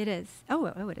keep. it is. Oh,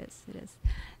 it is. It is.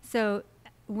 So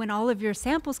when all of your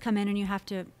samples come in and you have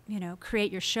to,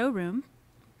 create your showroom,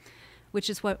 which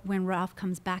is when Ralph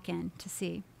comes back in to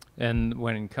see. And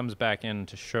when it comes back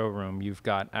into showroom, you've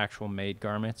got actual made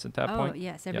garments at that point? Oh,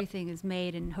 yes. Everything is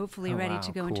made and hopefully Oh, ready wow,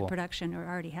 to go into cool. production, or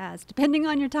already has, depending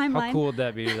on your timeline. How cool would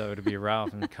that be, though, to be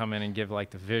Ralph and come in and give like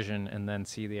the vision and then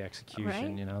see the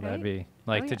execution? Right, That'd right. be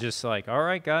like to yeah. just like, all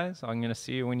right, guys, I'm gonna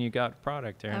see you when you got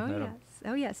product here.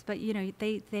 Oh, yes. But,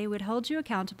 they would hold you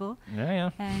accountable.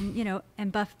 Yeah. And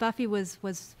and Buffy was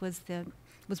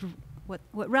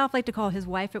what Ralph liked to call his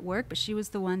wife at work, but she was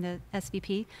the one, the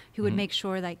SVP, who would make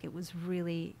sure like it was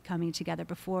really coming together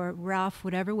before Ralph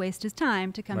would ever waste his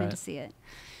time to come in to see it.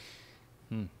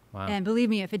 Wow. And believe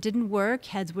me, if it didn't work,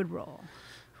 heads would roll.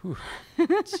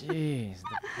 Jeez,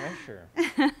 the pressure.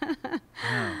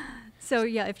 Wow. So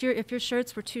yeah, if your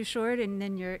shirts were too short and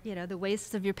then the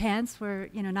waists of your pants were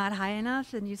not high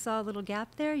enough and you saw a little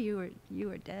gap there, you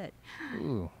were dead.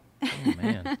 Ooh. Oh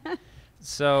man.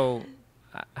 So.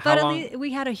 But at least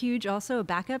we had a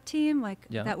backup team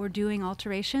that were doing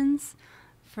alterations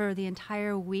for the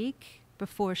entire week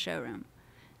before showroom.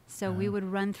 So we would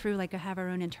run through have our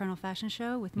own internal fashion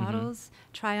show with models,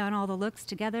 try on all the looks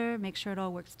together, make sure it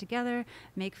all works together,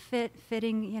 make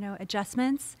fitting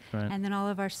adjustments, Right. and then all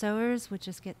of our sewers would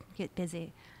just get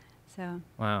busy. So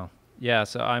Wow. Yeah.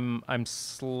 So I'm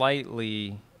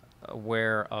slightly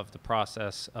aware of the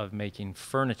process of making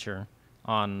furniture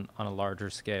on a larger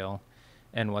scale,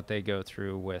 and what they go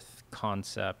through with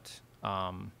concept,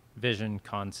 vision,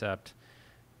 concept,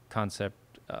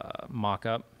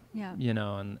 mock-up. yeah,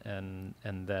 And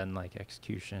then like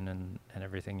execution and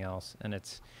everything else. And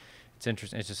it's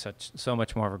interesting. It's just so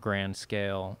much more of a grand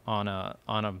scale on a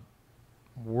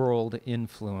world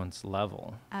influence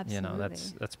level. Absolutely.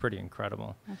 That's pretty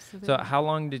incredible. absolutely. So how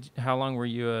long were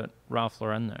you at Ralph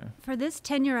Lauren there? For this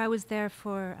tenure, I was there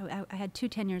I had 2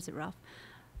 tenures at Ralph.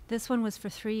 This one was for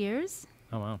 3 years.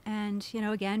 Oh wow. And,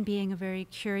 again, being a very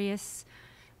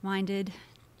curious-minded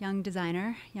young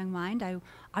designer, young mind,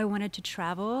 I wanted to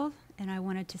travel and I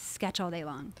wanted to sketch all day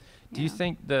long. Do you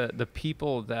think the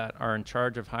people that are in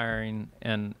charge of hiring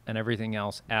and everything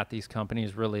else at these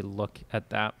companies really look at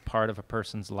that part of a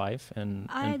person's life and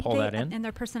pull that in? And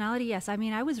their personality, yes. I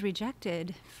mean, I was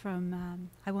rejected from,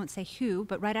 I won't say who,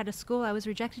 but right out of school, I was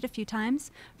rejected a few times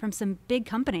from some big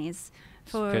companies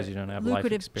for because you don't have life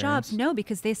lucrative experience? jobs. No,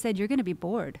 because they said, you're going to be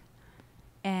bored.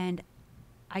 And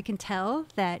I can tell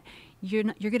that you're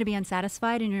going to be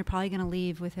unsatisfied and you're probably going to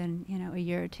leave within, a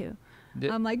year or two.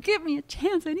 I'm like, give me a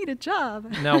chance. I need a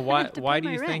job. No, why do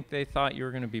you rent. think they thought you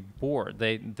were going to be bored?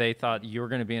 They thought you were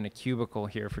going to be in a cubicle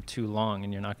here for too long,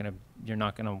 and you're not going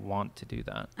to want to do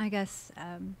that. I guess.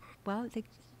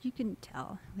 You can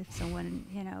tell if someone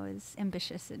is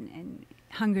ambitious and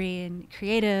hungry and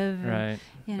creative. Right.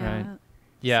 And, Right.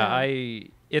 Yeah, so.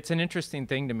 It's an interesting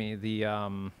thing to me.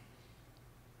 The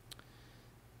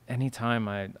anytime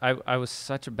I was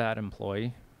such a bad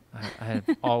employee. I have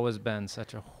always been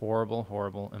such a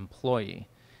horrible employee.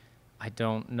 I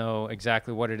don't know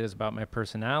exactly what it is about my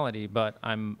personality, but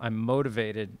I'm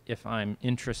motivated if I'm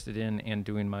interested in and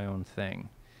doing my own thing.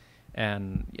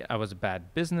 And I was a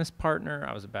bad business partner.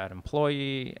 I was a bad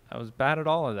employee. I was bad at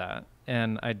all of that.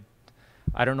 And I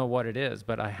don't know what it is,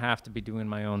 but I have to be doing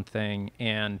my own thing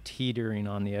and teetering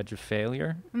on the edge of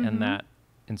failure, and that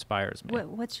inspires me.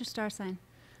 What's your star sign?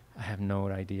 I have no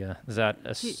idea. Is that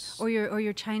or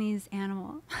your Chinese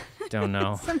animal? Don't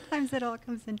know. Sometimes it all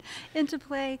comes into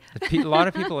play. A lot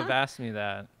of people have asked me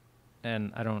that,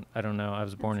 and I don't know. I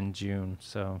was born in June,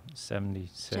 so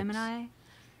 76. Gemini?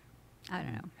 I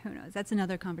don't know. Who knows? That's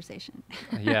another conversation.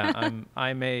 Yeah,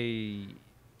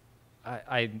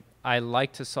 I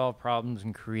like to solve problems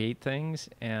and create things,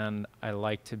 and I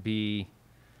like to be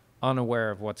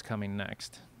unaware of what's coming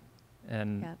next.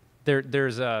 And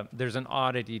there's an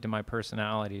oddity to my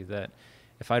personality that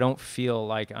if I don't feel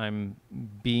like I'm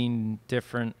being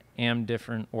different, am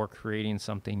different, or creating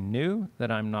something new,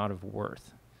 that I'm not of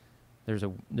worth. There's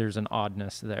an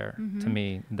oddness there to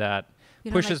me that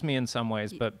pushes me in some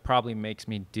ways, but probably makes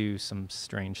me do some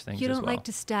strange things as well. You don't like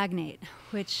to stagnate,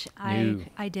 which I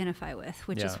identify with,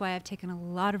 which is why I've taken a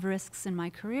lot of risks in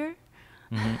my career.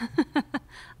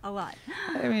 A lot.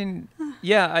 I mean,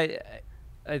 yeah,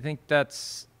 I think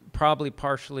that's probably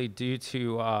partially due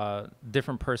to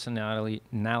different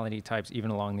personality types, even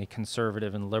along the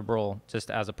conservative and liberal, just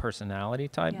as a personality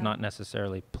type, not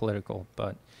necessarily political.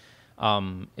 But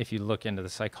if you look into the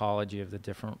psychology of the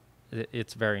different,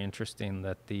 it's very interesting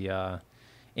that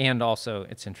and also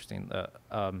it's interesting,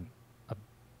 a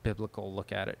biblical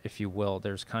look at it, if you will.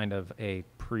 There's kind of a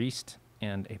priest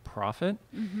and a prophet.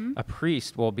 A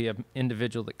priest will be an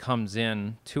individual that comes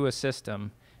in to a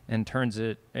system and turns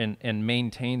it and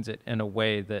maintains it in a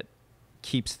way that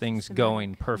keeps things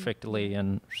going perfectly,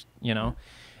 and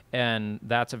and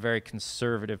that's a very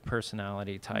conservative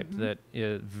personality type that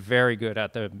is very good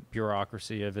at the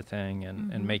bureaucracy of a thing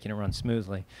and making it run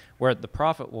smoothly, where the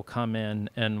prophet will come in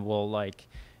and will like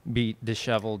be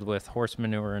disheveled with horse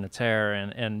manure in its hair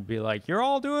and be like, you're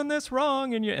all doing this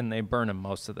wrong, and they burn him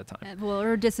most of the time.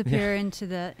 Or disappear into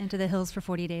the hills for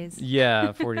 40 days.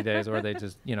 Yeah, 40 days, or they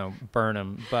just burn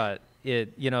them. But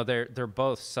they're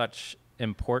both such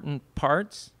important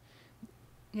parts.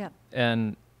 Yeah.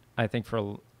 And I think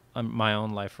for my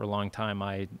own life, for a long time,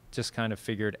 I just kind of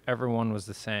figured everyone was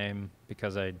the same,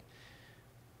 because I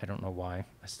don't know why,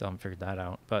 I still haven't figured that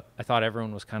out, but I thought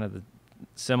everyone was kind of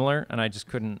similar, and I just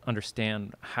couldn't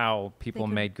understand how people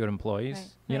made good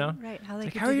employees. Right. How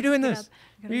are you doing this?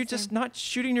 Are you just not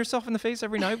shooting yourself in the face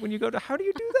every night when you go to? How do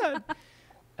you do that?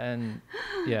 And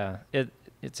yeah,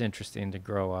 it's interesting to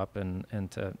grow up and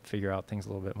to figure out things a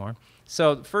little bit more.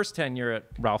 So the first tenure at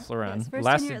Ralph Lauren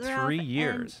lasted 3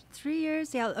 years. 3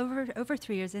 years, yeah, over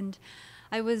 3 years, and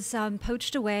I was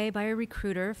poached away by a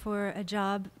recruiter for a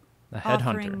job,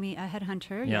 offering me a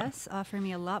headhunter. Yes, offering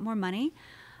me a lot more money.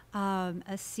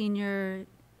 A senior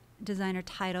designer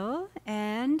title,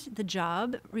 and the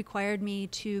job required me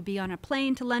to be on a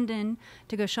plane to London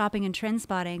to go shopping and trend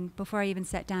spotting before I even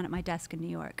sat down at my desk in New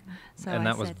York. So and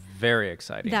that was very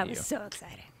exciting. That was so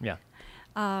exciting. Yeah.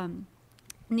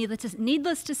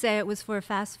 Needless to say, it was for a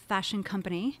fast fashion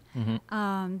company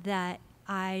that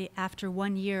after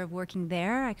 1 year of working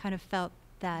there, I kind of felt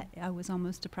that I was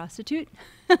almost a prostitute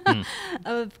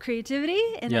of creativity,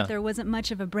 and that there wasn't much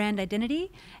of a brand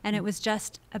identity, and it was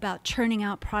just about churning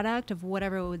out product of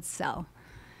whatever it would sell.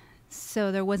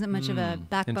 So there wasn't much of a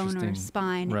backbone or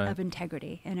spine of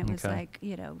integrity, and it was like,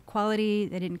 quality,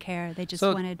 they didn't care, they just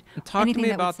wanted talk anything to me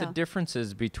that about would the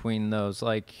differences between those.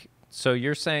 Like, so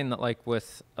you're saying that like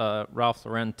with Ralph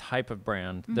Lauren type of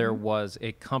brand, there was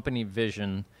a company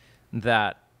vision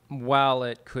that, while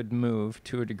it could move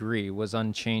to a degree, was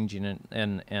unchanging,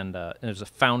 and it was a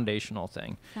foundational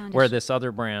thing. Where this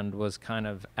other brand was kind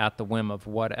of at the whim of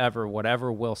whatever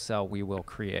will sell, we will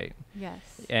create. Yes.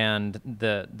 And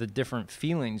the different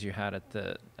feelings you had at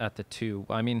the two.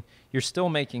 I mean, you're still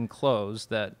making clothes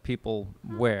that people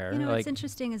wear. What's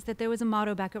interesting is that there was a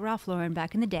motto back at Ralph Lauren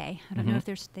back in the day. I don't know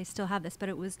if they still have this, but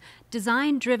it was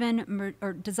design-driven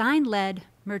or design-led,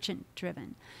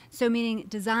 merchant-driven. So meaning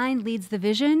design leads the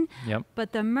vision,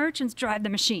 but the merchants drive the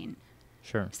machine.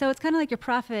 Sure. So it's kind of like your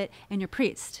prophet and your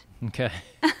priest. Okay.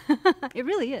 It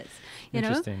really is.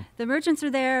 Interesting. The merchants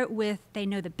are there they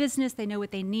know the business, they know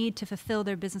what they need to fulfill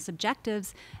their business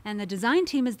objectives, and the design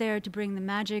team is there to bring the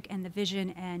magic and the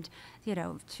vision and,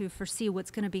 to foresee what's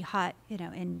going to be hot,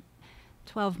 in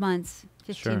 12 months,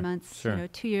 15 months,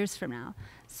 2 years from now.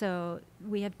 So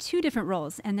we have two different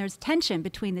roles, and there's tension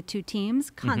between the two teams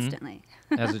constantly.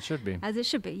 As it should be. As it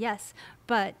should be, yes.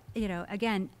 But,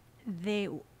 again,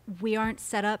 we aren't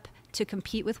set up to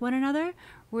compete with one another.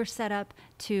 We're set up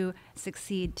to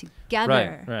succeed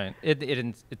together. Right.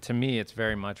 It to me, it's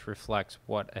very much reflects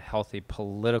what a healthy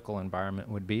political environment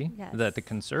would be. Yes. That the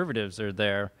conservatives are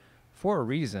there for a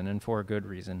reason and for a good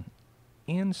reason.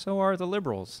 And so are the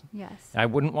liberals. Yes. I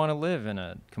wouldn't want to live in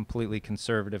a completely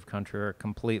conservative country or a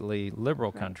completely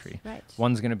liberal country. Right.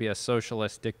 One's going to be a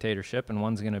socialist dictatorship, and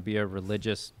one's going to be a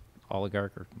religious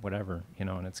oligarch or whatever,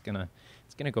 and it's gonna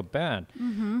go bad.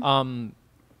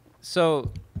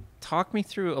 So talk me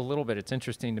through a little bit. It's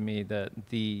interesting to me that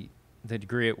the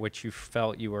degree at which you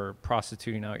felt you were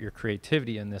prostituting out your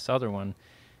creativity in this other one.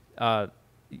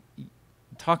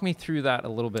 Talk me through that a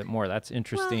little bit more. That's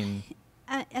interesting.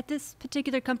 Well, at this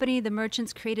particular company, the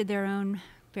merchants created their own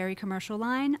very commercial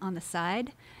line on the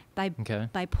side by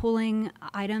pulling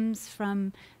items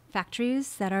from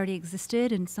factories that already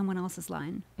existed in someone else's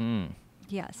line.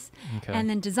 Yes. Okay. And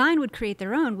then design would create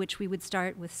their own, which we would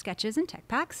start with sketches and tech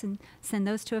packs and send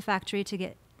those to a factory to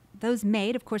get those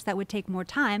made. Of course, that would take more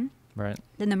time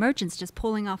than the merchants just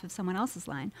pulling off of someone else's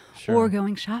line or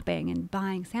going shopping and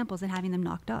buying samples and having them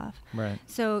knocked off. Right.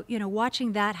 So,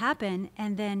 watching that happen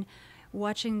and then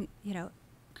watching,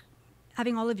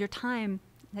 having all of your time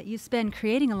that you spend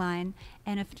creating a line,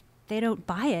 and if they don't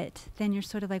buy it, then you're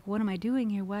sort of like, what am I doing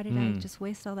here? Why did I just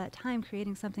waste all that time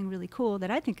creating something really cool that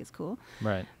I think is cool?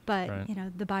 Right. But,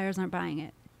 the buyers aren't buying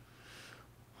it.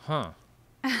 Huh.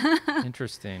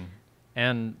 Interesting.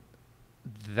 And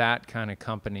that kind of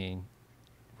company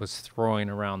was throwing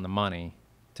around the money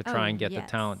to try and get the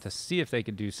talent to see if they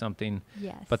could do something,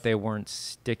 but they weren't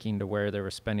sticking to where they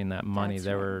were spending that money.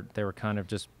 They were kind of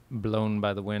just blown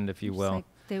by the wind, if you will. Like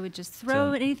they would just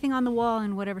throw anything on the wall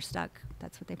and whatever stuck,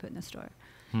 that's what they put in the store.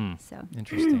 So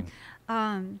interesting.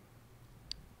 I've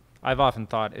often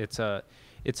thought it's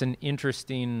an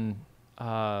interesting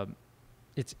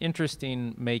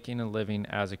making a living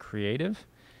as a creative,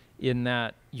 in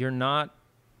that you're not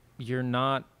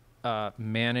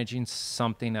managing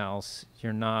something else.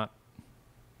 You're not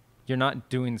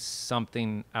doing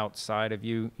something outside of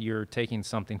you. You're taking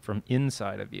something from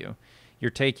inside of you. You're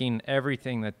taking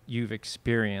everything that you've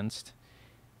experienced.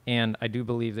 And I do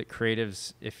believe that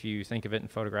creatives, if you think of it in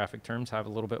photographic terms, have a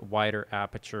little bit wider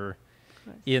aperture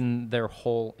in their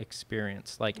whole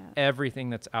experience. Like everything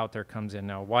that's out there comes in.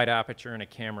 Now, wide aperture in a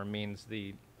camera means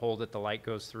the hole that the light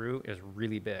goes through is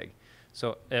really big.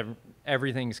 So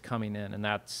everything's coming in, and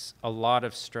that's a lot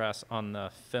of stress on the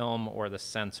film or the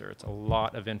sensor. It's a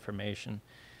lot of information.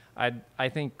 I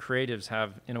think creatives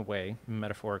have, in a way,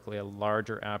 metaphorically, a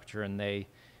larger aperture, and they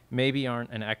maybe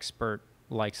aren't an expert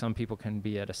like some people can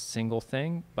be at a single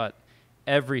thing, but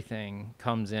everything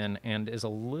comes in and is a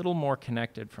little more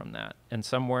connected from that. And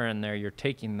somewhere in there, you're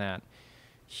taking that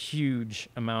huge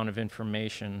amount of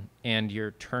information and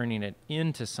you're turning it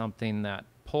into something that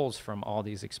pulls from all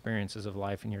these experiences of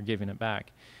life, and you're giving it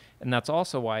back. And that's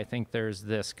also why I think there's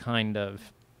this kind of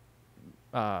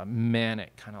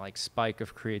manic kind of like spike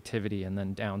of creativity and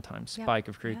then downtime, spike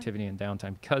of creativity and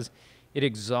downtime, because it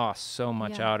exhausts so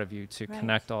much out of you to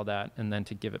connect all that and then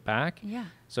to give it back.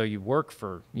 So you work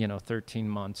for 13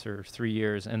 months or 3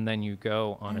 years, and then you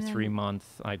go on a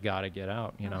 3-month I gotta get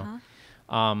out,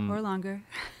 or longer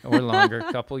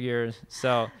a couple years.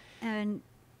 So and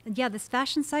this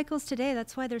fashion cycles today,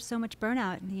 that's why there's so much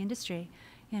burnout in the industry.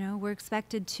 We're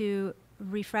expected to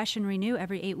refresh and renew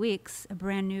every 8 weeks a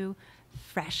brand new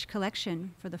fresh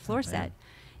collection for the floor set,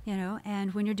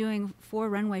 and when you're doing 4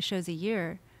 runway shows a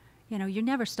year, you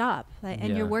never stop.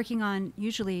 And you're working on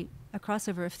usually a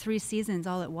crossover of 3 seasons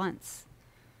all at once.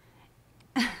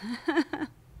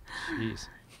 Jeez.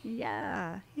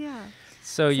 Yeah.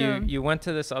 So you went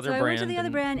to this other brand. I went to the other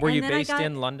brand. Were you based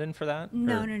in London for that?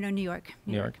 No, New York.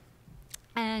 New York.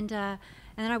 And then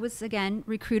I was, again,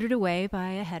 recruited away by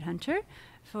a headhunter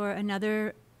for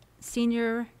another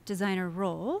senior designer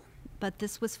role. But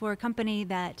this was for a company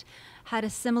that had a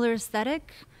similar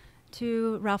aesthetic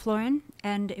to Ralph Lauren,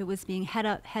 and it was being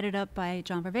headed up by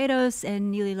John Barbados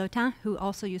and Neely Lotin, who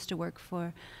also used to work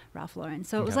for Ralph Lauren.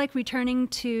 So it was like returning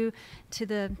to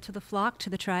the flock,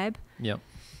 to the tribe. Yep.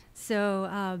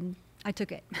 So I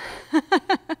took it.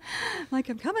 Like,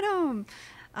 I'm coming home.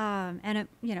 And it,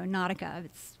 Nautica.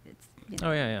 It's.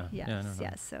 Oh yeah.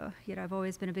 Yes. So I've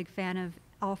always been a big fan of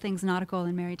all things nautical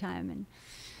and maritime, and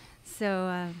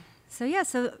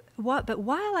But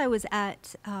while I was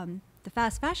at the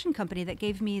fast fashion company that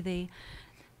gave me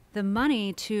the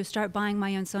money to start buying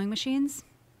my own sewing machines,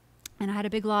 and I had a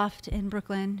big loft in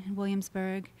Brooklyn, in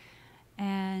Williamsburg,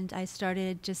 and I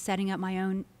started just setting up my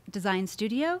own design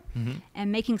studio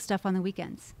and making stuff on the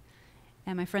weekends.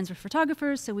 And my friends were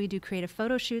photographers, so we do creative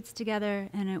photo shoots together.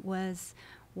 And it was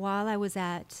while I was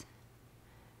at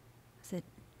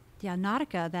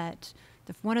Nautica that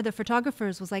one of the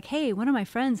photographers was like, hey, one of my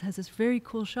friends has this very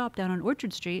cool shop down on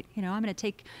Orchard Street. I'm going to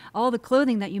take all the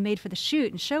clothing that you made for the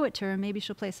shoot and show it to her, and maybe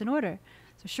she'll place an order.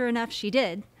 So sure enough, she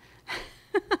did.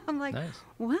 I'm like, nice.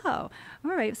 Wow.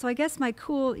 All right. So I guess my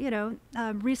cool,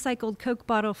 recycled Coke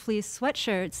bottle fleece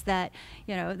sweatshirts that,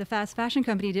 the fast fashion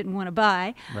company didn't want to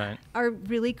buy are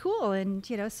really cool. And,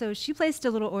 so she placed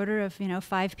a little order of,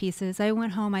 5 pieces. I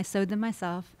went home, I sewed them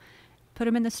myself, put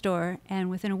them in the store, and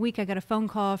within a week I got a phone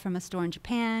call from a store in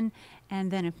Japan, and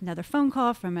then another phone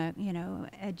call from a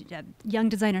young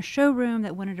designer showroom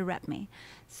that wanted to rep me.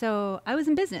 So I was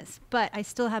in business, but I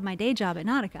still had my day job at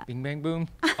Nautica. Bing, bang, boom,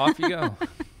 off you go.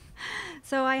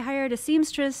 So I hired a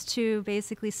seamstress to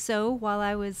basically sew while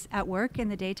I was at work in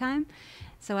the daytime.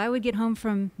 So I would get home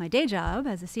from my day job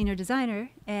as a senior designer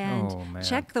and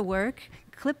check the work,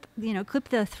 clip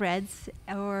the threads,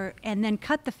 and then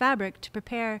cut the fabric to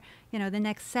prepare, the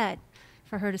next set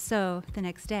for her to sew the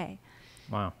next day.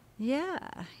 Wow.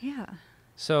 Yeah.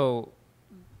 So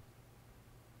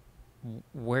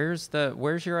where's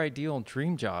your ideal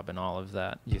dream job in all of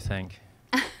that, you think?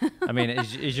 I mean,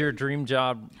 is your dream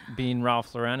job being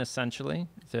Ralph Lauren essentially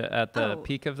at the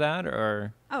peak of that,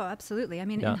 or? Oh, absolutely. I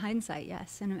mean, in hindsight,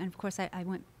 yes. And of course, I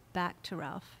went back to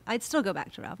Ralph. I'd still go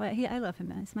back to Ralph. I love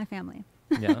him. It's my family.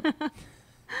 Yeah.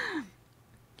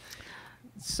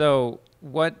 So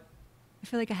what? I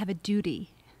feel like I have a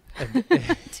duty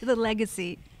to the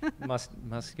legacy. Must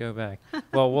go back.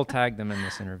 Well, we'll tag them in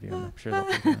this interview. I'm sure they'll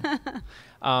pick it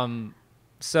up.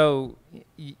 So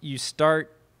you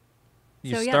start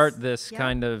this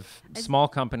kind of small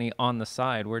company on the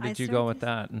side. Where did you go with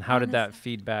that? And how did that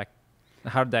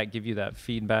give you that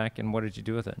feedback, and what did you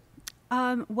do with it?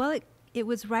 Well, it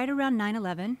was right around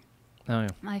 9/11. Oh, yeah.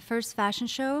 My first fashion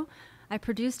show. I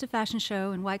produced a fashion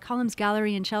show in White Columns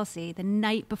Gallery in Chelsea the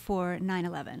night before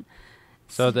 9/11.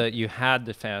 So that you had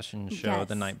the fashion show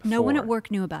the night before. No one at work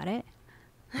knew about it.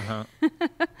 Uh-huh.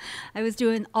 I was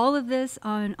doing all of this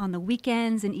on the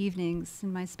weekends and evenings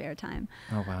in my spare time.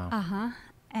 Oh, wow. Uh-huh.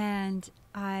 And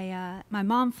my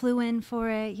mom flew in for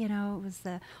it. It was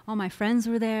all my friends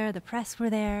were there, the press were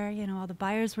there, all the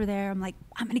buyers were there. I'm like,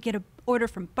 I'm going to get an order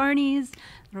from Barney's.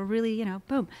 It'll really,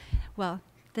 boom. Well,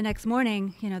 the next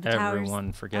morning, the towers.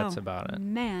 Everyone forgets about it.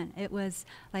 Man, it was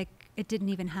like it didn't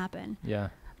even happen. Yeah.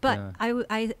 But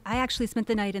I actually spent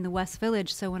the night in the West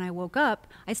Village, so when I woke up,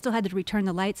 I still had to return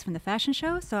the lights from the fashion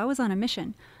show, so I was on a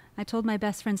mission. I told my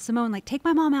best friend Simone, take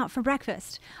my mom out for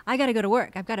breakfast. I got to go to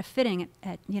work. I've got a fitting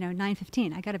at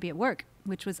 9:15. I got to be at work,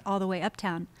 which was all the way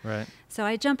uptown. Right. So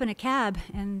I jump in a cab,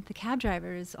 and the cab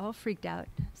driver is all freaked out.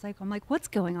 I'm like, what's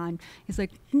going on? He's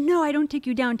like, no, I don't take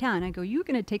you downtown. I go, you're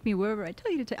going to take me wherever I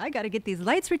tell you to. I got to get these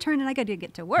lights returned, and I got to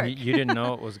get to work. You didn't know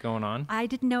what was going on? I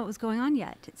didn't know what was going on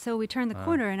yet. So we turn the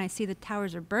corner, and I see the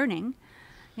towers are burning.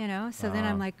 So then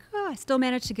I'm like, I still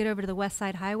managed to get over to the West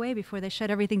Side Highway before they shut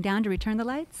everything down to return the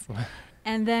lights.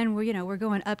 And then we're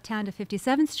going uptown to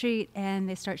 57th Street, and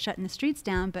they start shutting the streets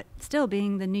down. But still,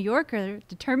 being the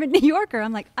determined New Yorker,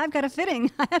 I'm like, I've got a fitting.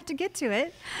 I have to get to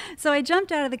it. So I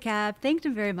jumped out of the cab, thanked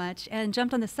him very much, and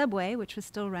jumped on the subway, which was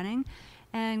still running,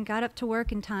 and got up to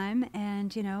work in time.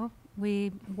 And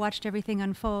we watched everything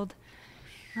unfold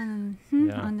on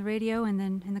the radio and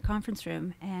then in the conference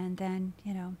room, and then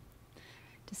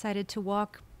decided to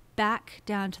walk back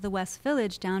down to the West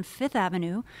Village, down Fifth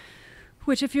Avenue,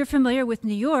 which, if you're familiar with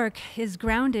New York,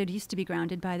 used to be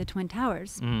grounded by the Twin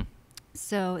Towers. Mm.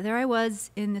 So there I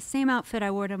was in the same outfit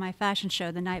I wore to my fashion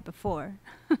show the night before.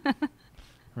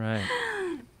 Right.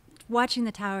 Watching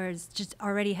the towers just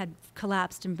already had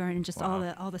collapsed and burned, and just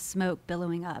all the smoke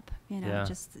billowing up.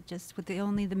 Just with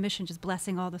the mission just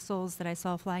blessing all the souls that I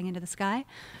saw flying into the sky,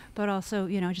 but also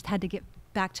just had to get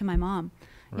back to my mom.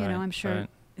 Right, I'm sure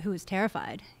who was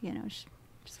terrified. She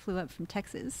just flew up from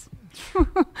Texas.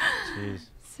 Jeez.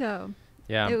 So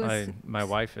yeah, my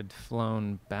wife had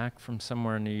flown back from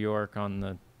somewhere in New York on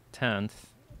the 10th,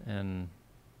 and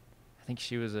I think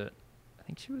she was at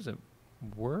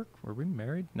work. Were we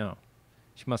married? No,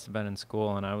 she must have been in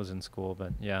school, and I was in school.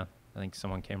 But yeah, I think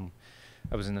someone came.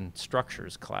 I was in a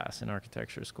structures class in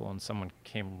architecture school, and someone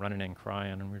came running in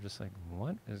crying, and we were just like,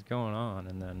 "What is going on?"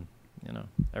 And then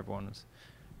everyone was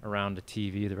around a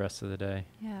TV the rest of the day.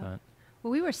 Yeah. But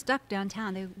well, we were stuck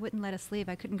downtown. They wouldn't let us leave.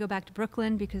 I couldn't go back to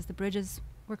Brooklyn because the bridges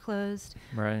were closed.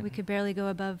 Right. We could barely go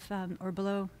above or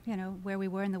below, where we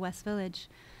were in the West Village.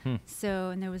 So,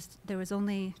 and there was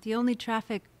only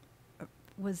traffic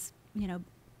was,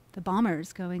 the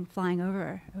bombers flying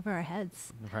over our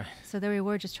heads. Right. So there we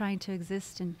were, just trying to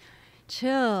exist and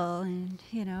chill and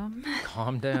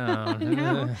calm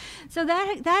down. So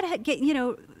that get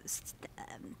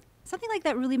something like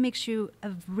that really makes you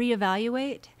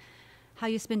reevaluate how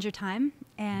you spend your time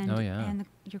and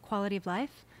your quality of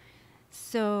life.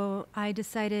 So I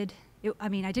decided,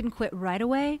 I didn't quit right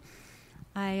away.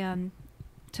 I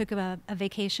took a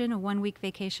vacation, a 1-week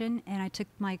vacation, and I took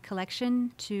my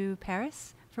collection to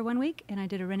Paris for 1 week, and I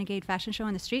did a renegade fashion show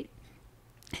on the street.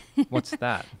 What's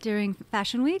that? During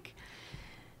Fashion Week.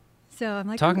 So I'm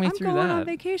like, Talk me I'm through going that. on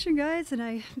vacation, guys. And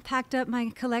I packed up my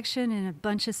collection in a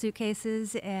bunch of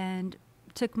suitcases and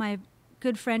took my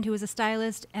good friend who was a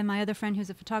stylist and my other friend who's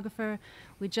a photographer.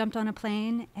 We jumped on a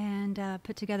plane and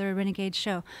put together a renegade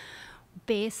show.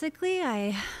 Basically,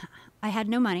 I had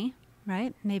no money,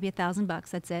 right? Maybe $1,000,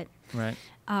 that's it. Right.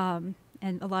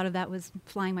 And a lot of that was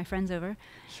flying my friends over.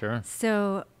 Sure.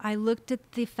 So I looked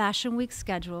at the Fashion Week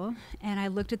schedule, and I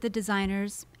looked at the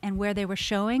designers and where they were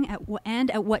showing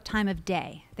and at what time of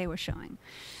day they were showing.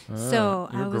 So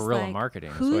you're I was guerrilla like,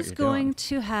 marketing is what who's you're going doing.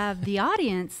 to have the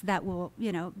audience that will,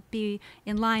 be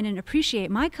in line and appreciate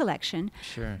my collection?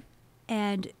 Sure.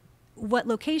 And what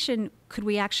location could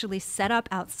we actually set up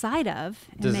outside of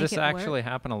and Does make this it actually work?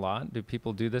 happen a lot? Do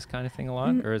people do this kind of thing a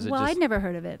lot, or is it Well, just? I'd never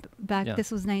heard of it back. Yeah.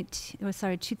 This was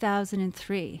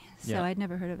 2003, so Yeah. I'd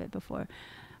never heard of it before.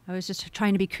 I was just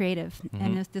trying to be creative,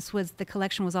 and the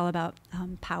collection was all about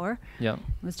power. Yeah.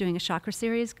 I was doing a chakra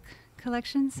series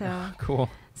collection, so Cool.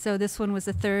 so this one was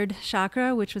the third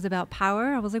chakra, which was about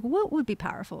power. I was like, what would be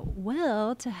powerful?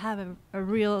 Well, to have a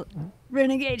real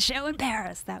renegade show in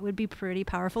Paris. That would be pretty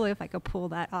powerful if I could pull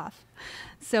that off.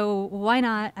 So why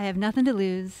not? I have nothing to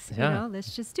lose. Yeah.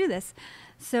 Let's just do this.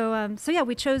 So yeah,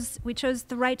 we chose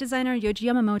the right designer, Yoji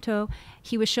Yamamoto.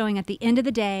 He was showing at the end of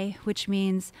the day, which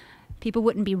means people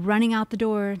wouldn't be running out the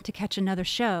door to catch another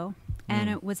show. And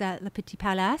it was at Le Petit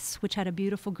Palace, which had a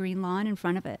beautiful green lawn in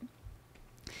front of it.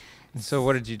 So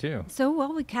what did you do? So,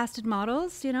 well, we casted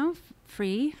models,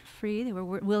 free. They were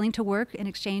willing to work in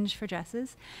exchange for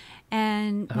dresses.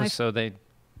 And So the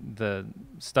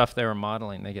stuff they were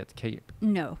modeling, they get to keep.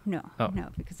 No, Oh.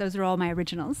 because those are all my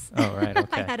originals. Oh, right.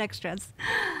 Okay. I had extras.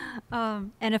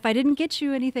 And if I didn't get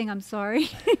you anything, I'm sorry.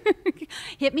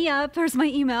 Hit me up. There's my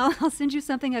email. I'll send you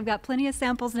something. I've got plenty of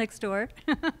samples next door.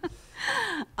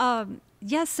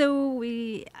 Yeah, so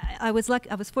I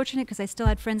was fortunate because I still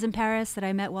had friends in Paris that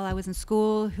I met while I was in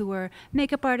school who were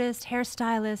makeup artists,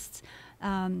 hairstylists.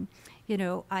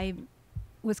 I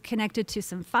was connected to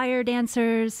some fire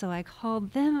dancers, so I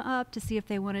called them up to see if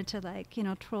they wanted to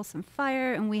twirl some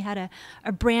fire, and we had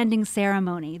a branding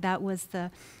ceremony. That was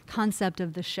the concept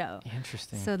of the show.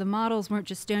 Interesting. So the models weren't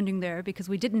just standing there because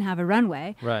we didn't have a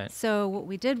runway. Right. So what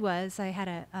we did was I had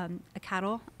a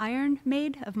cattle iron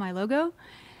made of my logo.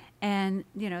 And,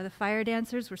 the fire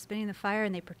dancers were spinning the fire,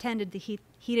 and they pretended to heat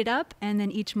it up, and then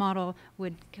each model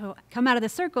would come out of the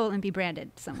circle and be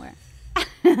branded somewhere.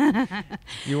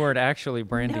 You weren't actually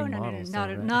branding No, models.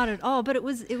 not at all. But it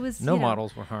was. No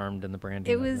models were harmed in the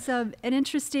branding. It was an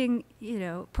interesting,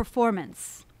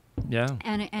 performance. Yeah.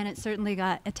 And it certainly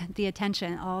got the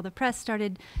attention. All the press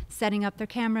started setting up their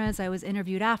cameras. I was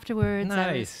interviewed afterwards. I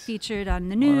was Nice. featured on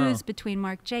the news Wow. between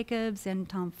Marc Jacobs and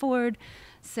Tom Ford.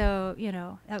 So,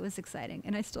 that was exciting.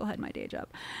 And I still had my day job.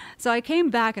 So I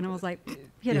came back and I was like,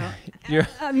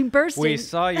 bursting. We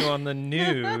saw you on the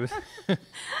news.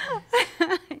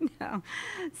 I know.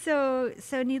 So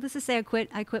needless to say, I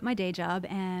quit my day job,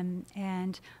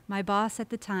 and my boss at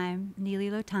the time, Neely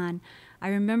Lotan, I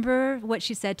remember what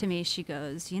she said to me. She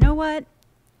goes, "You know what?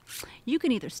 You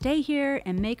can either stay here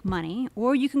and make money,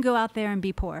 or you can go out there and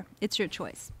be poor. It's your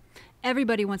choice.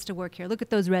 Everybody wants to work here. Look at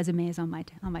those resumes on my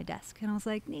desk." And I was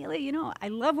like, "Neely, I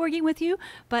love working with you,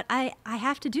 but I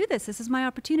have to do this. This is my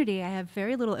opportunity. I have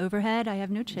very little overhead. I have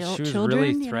no children." She was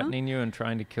really threatening you and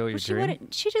trying to kill your dream.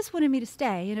 She just wanted me to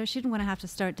stay. She didn't want to have to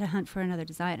start to hunt for another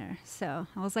designer. So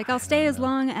I was like, I'll stay as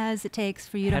long as it takes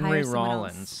for you to hire someone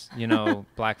else. Henry Rollins,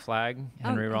 Black Flag,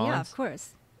 Henry Rollins. Yeah, of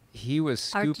course. He was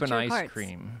scooping ice Hearts.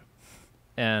 cream.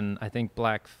 And I think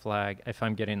Black Flag, if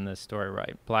I'm getting this story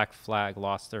right, Black Flag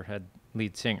lost their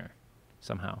lead singer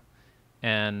somehow.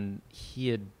 And he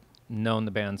had known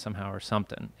the band somehow or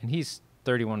something. And he's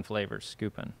 31 Flavors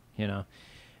scooping,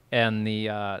 And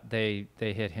they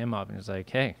hit him up and was like,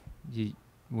 "Hey,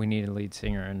 we need a lead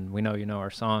singer, and we know you know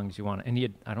our songs. You want?"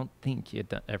 And I don't think he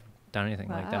had ever done anything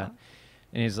like that.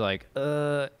 And he's like,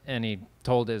 and he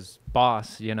told his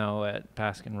boss, at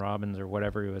Baskin Robbins or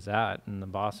whatever he was at, and the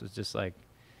boss was just like,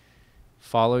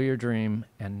 "Follow your dream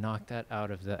and knock that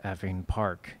out of the effing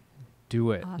park.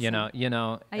 Do it."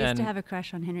 Awesome. I used to have a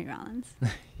crush on Henry Rollins.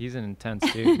 He's an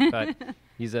intense dude, but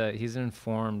he's an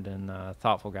informed and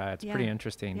thoughtful guy. It's pretty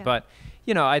interesting. Yeah. But,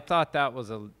 I thought that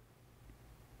was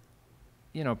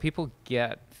people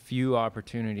get few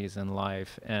opportunities in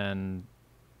life, and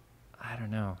I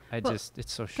don't know. It's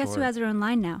so short. Guess who has her own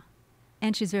line now?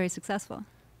 And she's very successful.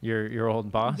 Your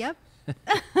old boss? Yep.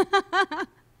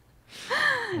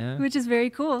 Yeah. Which is very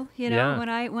cool. Yeah. When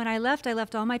I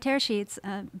left all my tear sheets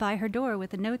by her door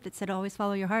with a note that said, "Always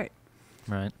follow your heart."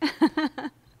 Right.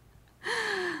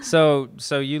 So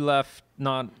you left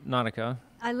Nautica.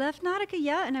 I left Nautica,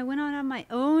 yeah, and I went on my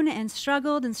own and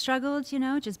struggled, you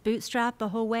know, just bootstrapped the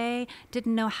whole way.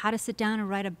 Didn't know how to sit down and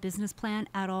write a business plan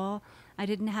at all. I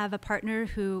didn't have a partner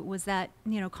who was that,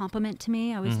 you know, complement to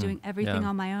me. I was doing everything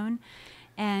on my own.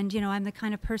 And, you know, I'm the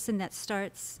kind of person that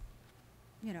starts,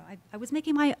 you know, I was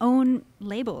making my own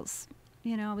labels.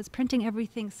 You know, I was printing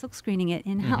everything, silk screening it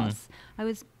in-house. I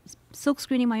was silk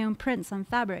screening my own prints on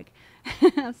fabric.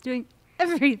 I was doing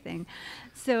everything.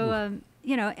 So,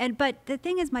 you know, but the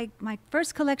thing is, my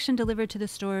first collection delivered to the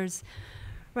stores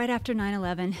right after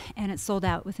 9/11, and it sold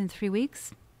out within 3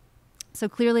 weeks. So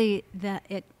clearly that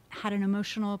it had an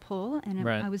emotional pull, and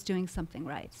I was doing something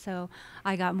right. So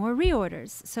I got more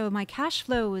reorders. So my cash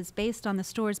flow was based on the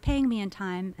stores paying me in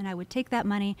time, and I would take that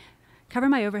money, cover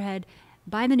my overhead,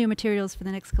 buy the new materials for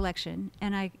the next collection,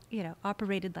 and I, you know,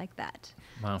 operated like that.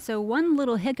 Wow. So one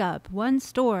little hiccup, one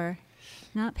store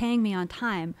not paying me on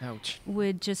time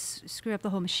would just screw up the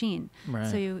whole machine.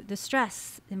 Right. So the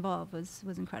stress involved was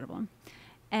incredible.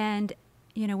 And,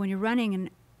 you know, when you're running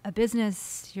a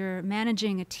business, you're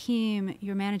managing a team,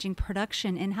 you're managing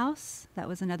production in-house. That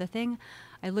was another thing.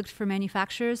 I looked for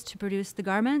manufacturers to produce the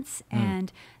garments,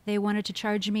 and they wanted to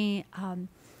charge me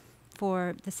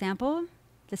for the sample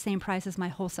the same price as my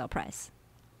wholesale price.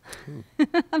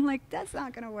 I'm like, that's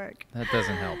not going to work. That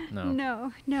doesn't help,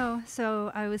 no. No.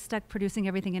 So I was stuck producing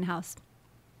everything in-house.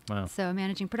 Wow. So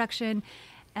managing production,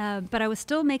 but I was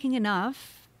still making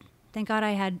enough. Thank God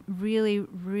I had really,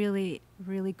 really,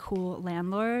 really cool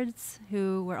landlords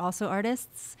who were also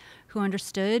artists, who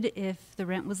understood if the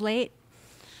rent was late.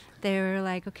 They were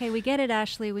like, okay, we get it,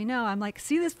 Ashley, we know. I'm like,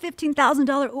 see this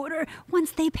 $15,000 order?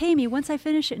 Once they pay me, once I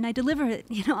finish it and I deliver it,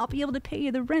 you know, I'll be able to pay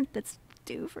you the rent that's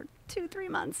due for 2-3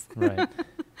 months. Right.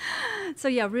 So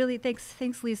yeah, really, thanks,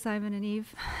 Lee, Simon, and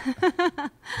Eve.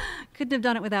 Couldn't have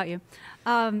done it without you.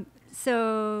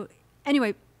 So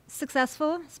anyway,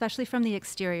 successful, especially from the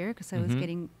exterior, because I was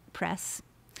getting press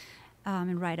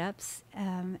and write-ups.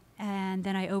 And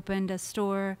then I opened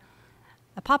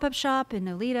a pop-up shop in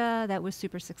Nolita that was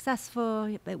super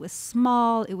successful. It was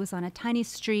small. It was on a tiny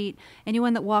street.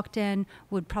 Anyone that walked in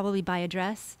would probably buy a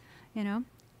dress, you know.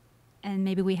 And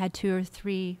maybe we had 2 or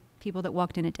 3 people that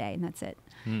walked in a day, and that's it.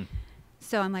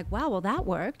 So I'm like, wow, well, that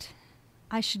worked.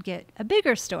 I should get a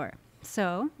bigger store.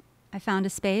 So I found a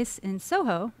space in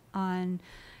Soho on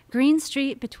Green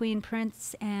Street between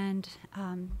Prince and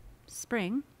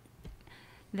Spring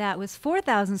that was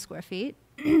 4,000 square feet.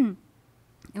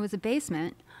 It was a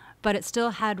basement, but it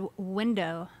still had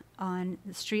window on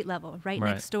the street level, right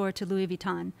next door to Louis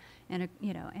Vuitton and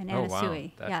Anna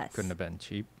Sui. That couldn't have been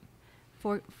cheap.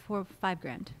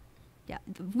 $5,000, yeah,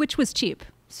 which was cheap,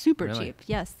 super cheap.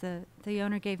 Yes, the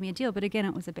owner gave me a deal, but again,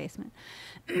 it was a basement.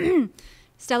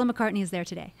 Stella McCartney is there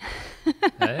today.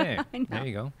 Hey, there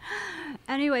you go.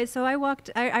 Anyway, so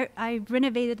I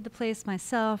renovated the place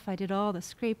myself. I did all the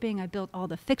scraping. I built all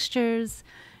the fixtures.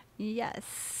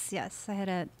 Yes. I had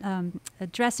a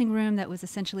dressing room that was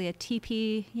essentially a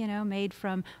teepee, you know, made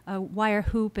from a wire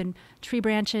hoop and tree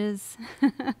branches.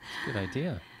 Good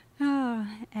idea. Oh,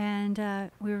 and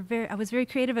I was very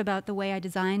creative about the way I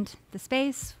designed the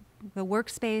space. The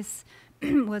workspace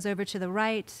was over to the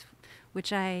right,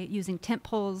 which I, using tent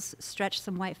poles, stretched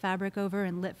some white fabric over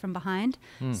and lit from behind.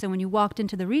 So when you walked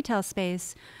into the retail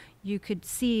space, you could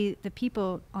see the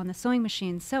people on the sewing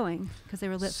machine sewing because they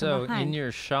were lit from behind. So in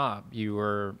your shop, you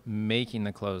were making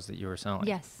the clothes that you were selling?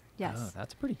 Yes. Oh,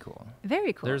 that's pretty cool.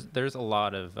 Very cool. There's a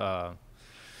lot of...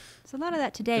 There's a lot of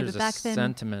that today, but back then... There's a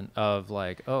sentiment of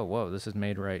like, oh, whoa, this is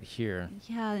made right here.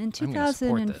 Yeah, in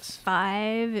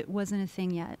 2005, it wasn't a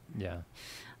thing yet. Yeah.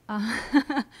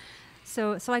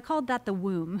 So I called that the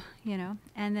womb, you know,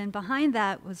 and then behind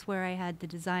that was where I had the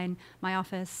design, my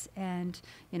office, and,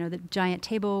 you know, the giant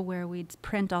table where we'd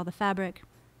print all the fabric.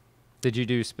 Did you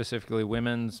do specifically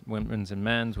women's and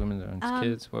men's, women's and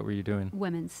kids? What were you doing?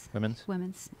 Women's.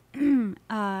 And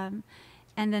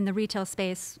then the retail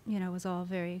space, you know, was all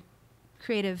very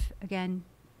creative. Again,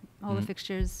 all the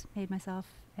fixtures made myself,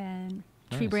 and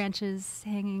tree branches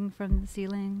hanging from the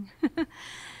ceiling.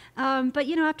 But,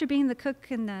 you know, after being the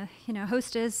cook and the, you know,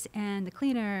 hostess and the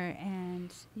cleaner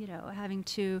and, you know, having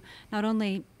to not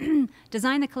only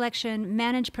design the collection,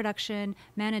 manage production,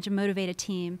 manage a motivated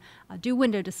team, do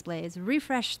window displays,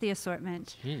 refresh the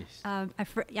assortment.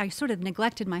 I sort of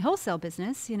neglected my wholesale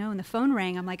business, you know, when the phone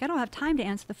rang, I'm like, I don't have time to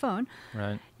answer the phone.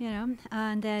 Right. You know,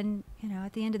 and then, you know,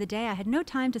 at the end of the day, I had no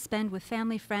time to spend with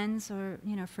family, friends, or,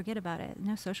 you know, forget about it.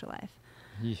 No social life.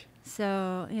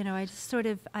 So, you know,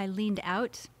 I leaned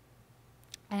out.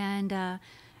 And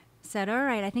said, all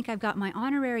right, I think I've got my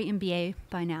honorary MBA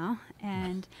by now,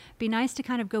 and be nice to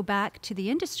kind of go back to the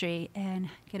industry and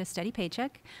get a steady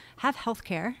paycheck, have health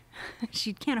care.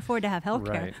 She can't afford to have health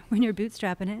care when you're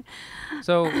bootstrapping it.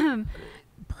 So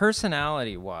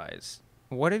personality-wise,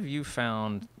 what have you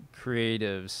found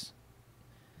creatives?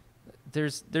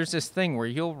 There's this thing where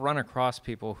you'll run across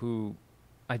people who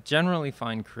I generally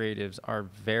find creatives are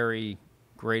very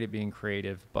great at being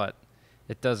creative, but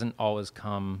it doesn't always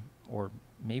come, or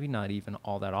maybe not even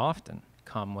all that often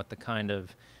come, with the kind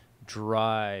of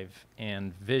drive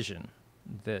and vision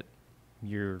that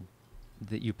you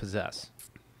possess.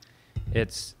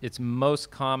 It's most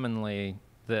commonly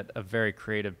that a very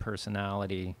creative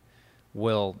personality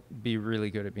will be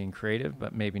really good at being creative,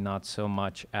 but maybe not so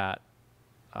much at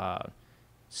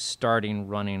starting,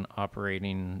 running,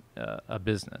 operating a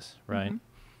business, right? Mm-hmm.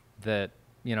 That,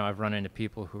 I've run into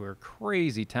people who are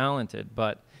crazy talented,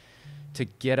 but to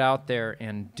get out there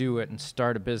and do it and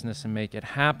start a business and make it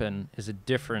happen is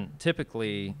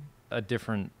typically a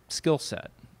different skill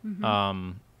set.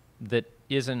 Mm-hmm. That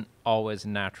isn't always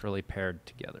naturally paired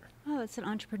together. Oh, it's an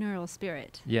entrepreneurial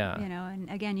spirit. Yeah. And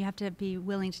again, you have to be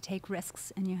willing to take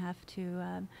risks, and you have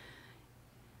to,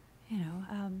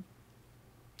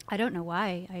 I don't know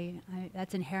why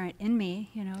that's inherent in me,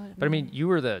 But I mean, you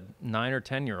were the 9 or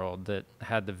 10-year-old that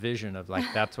had the vision of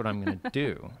that's what I'm going to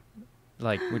do,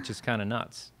 which is kind of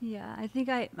nuts. Yeah, I think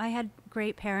I had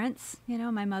great parents,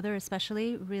 my mother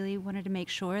especially really wanted to make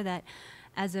sure that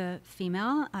as a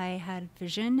female, I had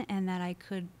vision and that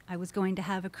I was going to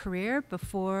have a career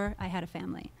before I had a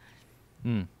family.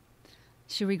 Mm.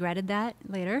 She regretted that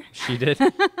later. She did?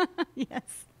 Yes.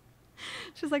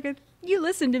 She was like, you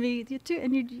listened to me,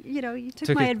 and you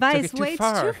took my advice way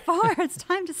too far. It's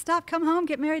time to stop, come home,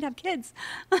 get married, have kids.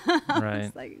 Right. I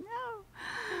was like,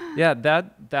 no. Yeah,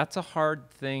 that's a hard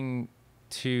thing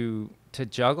to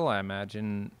juggle, I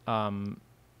imagine,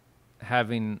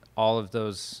 having all of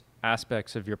those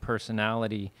aspects of your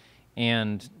personality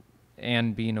and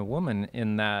being a woman,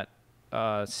 in that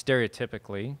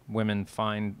stereotypically women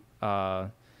find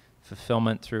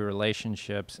fulfillment through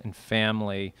relationships and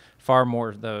family far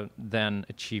more than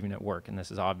achieving at work. And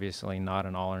this is obviously not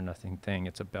an all or nothing thing.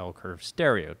 It's a bell curve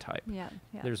stereotype. Yeah.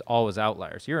 There's always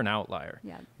outliers. You're an outlier,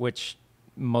 which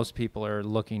most people are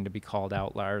looking to be called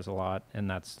outliers a lot, and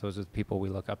those are the people we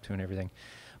look up to and everything.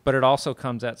 But it also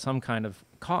comes at some kind of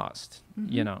cost,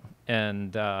 mm-hmm.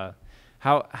 And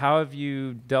how have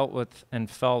you dealt with and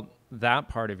felt that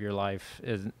part of your life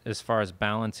as far as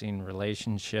balancing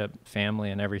relationship, family,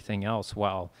 and everything else,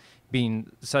 while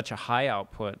being such a high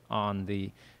output on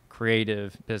the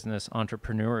creative, business,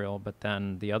 entrepreneurial, but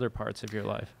then the other parts of your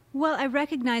life? Well, I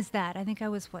recognize that. I think I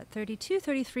was, 32,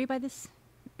 33 by this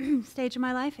stage of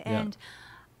my life. And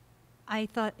I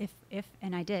thought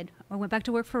and I did. I went back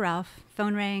to work for Ralph.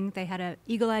 Phone rang. They had an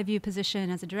eagle eye view position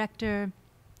as a director,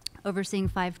 overseeing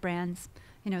 5 brands,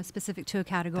 specific to a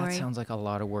category. That sounds like a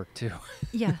lot of work too.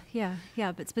 Yeah.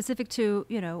 But specific to,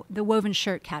 the woven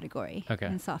shirt category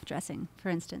in soft dressing, for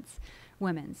instance,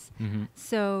 women's. Mm-hmm.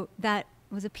 So that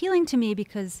was appealing to me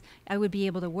because I would be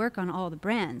able to work on all the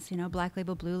brands, Black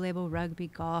Label, Blue Label, Rugby,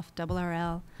 Golf, Double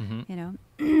RL,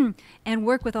 mm-hmm. And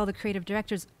work with all the creative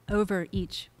directors over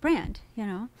each brand,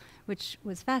 which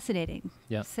was fascinating.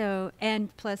 Yeah. So,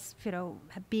 and plus,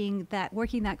 working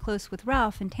that close with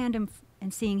Ralph in tandem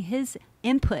and seeing his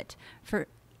input for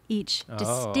each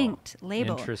distinct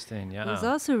label. Interesting, yeah. It was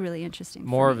also really interesting.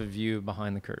 More of a view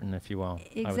behind the curtain, if you will.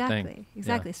 Exactly.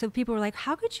 Yeah. So people were like,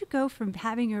 how could you go from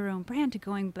having your own brand to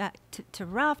going back to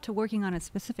Ralph to working on a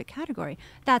specific category?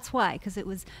 That's why, because it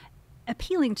was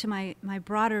appealing to my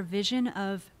broader vision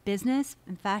of business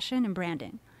and fashion and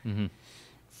branding. Mm-hmm.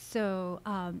 So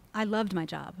I loved my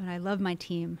job and I loved my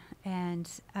team, and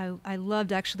I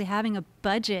loved actually having a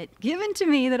budget given to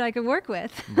me that I could work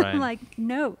with. Right. I'm like,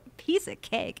 no, piece of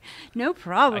cake, no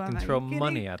problem. I can throw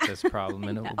money at this problem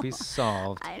and it will be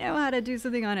solved. I know how to do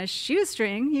something on a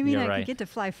shoestring. You mean I could get to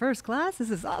fly first class? This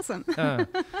is awesome.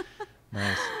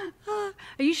 Nice. Are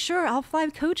you sure? I'll fly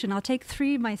coach and I'll take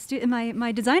 3 of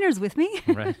my designers with me.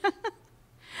 Right.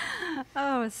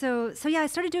 So I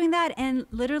started doing that, and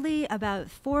literally about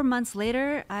 4 months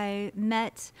later, I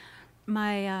met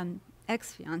my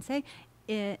ex-fiance,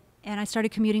 and I started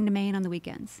commuting to Maine on the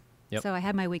weekends. Yep. So I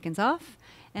had my weekends off,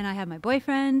 and I had my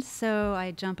boyfriend, so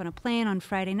I'd jump on a plane on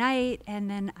Friday night, and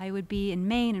then I would be in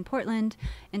Maine, in Portland,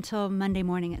 until Monday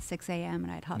morning at 6 a.m.,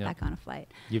 and I'd hop back on a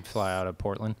flight. You'd fly out of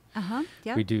Portland? Uh-huh,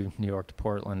 yeah. We do New York to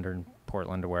Portland, or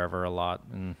Portland to wherever a lot,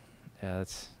 and yeah,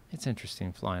 it's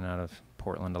interesting flying out of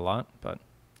Portland a lot, but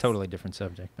totally different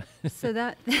subject. So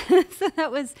that so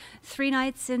that was 3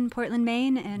 nights in Portland,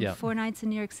 Maine, and 4 nights in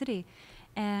New York City,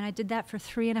 and I did that for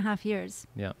 3.5 years.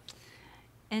 Yeah.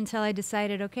 Until I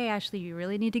decided, okay, Ashley, you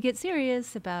really need to get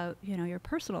serious about, your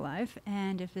personal life,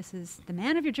 and if this is the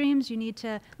man of your dreams, you need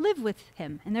to live with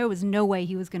him. And there was no way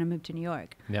he was going to move to New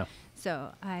York. Yeah.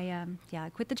 So I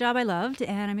quit the job I loved,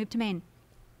 and I moved to Maine.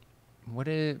 What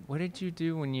did you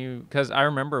do when you? Because I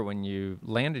remember when you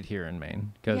landed here in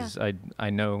Maine. Because I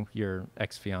know your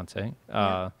ex-fiance.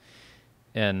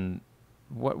 And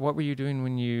what were you doing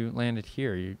when you landed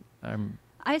here?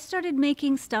 I started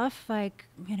making stuff like,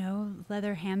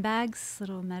 leather handbags,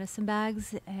 little medicine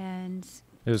bags, and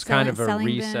it was kind of a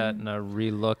reset and a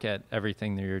relook at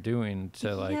everything that you're doing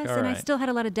to all and right. I still had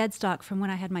a lot of dead stock from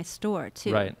when I had my store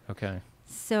too. Right. Okay.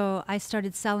 So I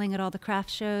started selling at all the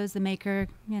craft shows, the maker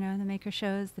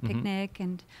shows, the picnic,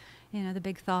 and, the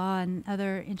Big Thaw and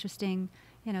other interesting,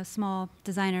 small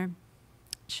designer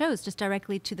shows just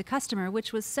directly to the customer,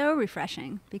 which was so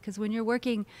refreshing because when you're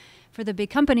working for the big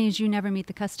companies, you never meet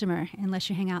the customer unless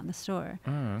you hang out in the store.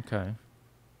 Oh, okay.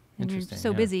 And you're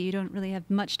so busy, you don't really have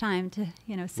much time to,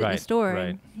 sit in the store.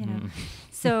 Right. And,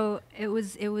 So it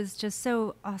was just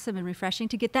so awesome and refreshing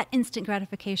to get that instant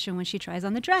gratification when she tries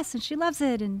on the dress and she loves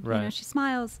it and she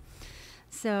smiles.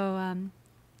 So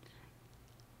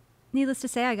needless to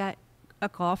say, I got a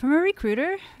call from a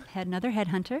recruiter, had another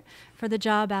headhunter for the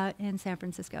job out in San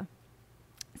Francisco.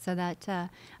 So that,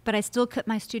 but I still kept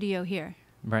my studio here.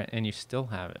 Right, and you still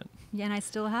have it. Yeah, and I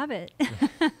still have it.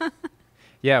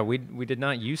 Yeah, we did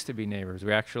not used to be neighbors.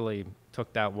 We actually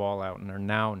took that wall out and are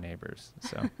now neighbors.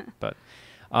 So, but,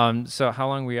 so how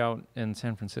long were you out in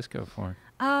San Francisco for?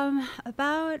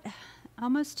 About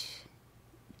almost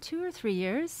 2 or 3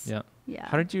 years. Yeah. Yeah.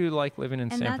 How did you like living in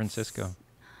San Francisco?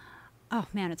 Oh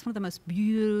man, it's one of the most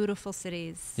beautiful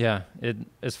cities. Yeah,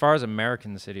 as far as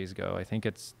American cities go, I think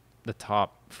it's the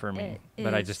top for me,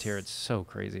 but I just hear it's so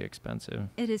crazy expensive.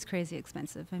 It is crazy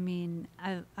expensive. I mean,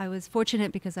 I was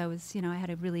fortunate because I was, I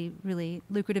had a really, really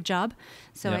lucrative job.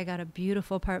 So I got a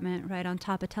beautiful apartment right on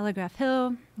top of Telegraph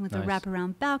Hill with a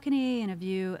wraparound balcony and a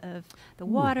view of the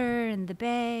water and the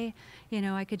bay.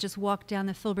 I could just walk down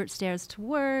the Filbert stairs to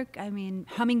work. I mean,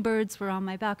 hummingbirds were on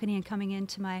my balcony and coming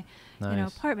into my,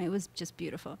 apartment. It was just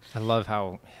beautiful. I love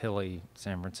how hilly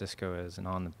San Francisco is and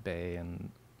on the bay and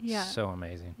so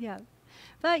amazing. Yeah.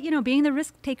 But, being the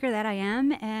risk taker that I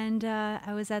am, and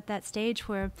I was at that stage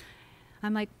where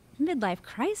I'm like, midlife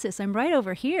crisis, I'm right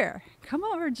over here. Come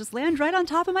over, just land right on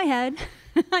top of my head.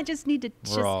 I just need to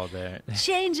all there.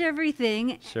 Change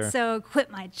everything. Sure. So quit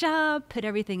my job, put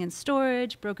everything in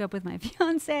storage, broke up with my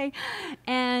fiance,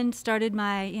 and started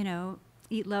my,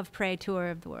 Eat, Love, Pray tour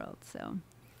of the world. So,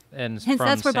 and hence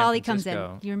that's where San Bali Francisco.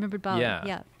 comes in. You remembered Bali?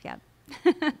 Yeah.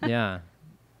 Yeah.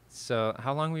 So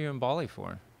how long were you in Bali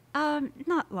for?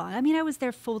 Not long. I mean, I was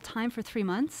there full time for 3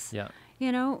 months. Yeah.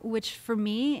 Which for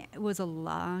me was a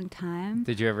long time.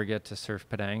 Did you ever get to surf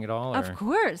Padang at all? Of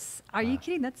course. Are you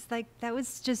kidding? That's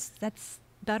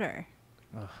better.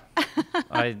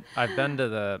 I've been to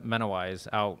the Mentawais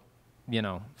out,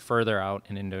 further out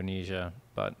in Indonesia,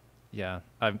 but yeah,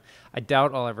 I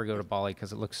doubt I'll ever go to Bali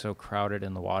because it looks so crowded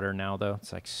in the water now. Though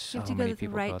it's like so many people go there. You have to go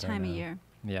at the right time of year.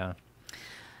 Yeah.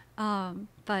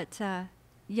 But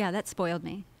that spoiled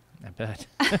me. I bet.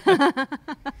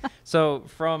 So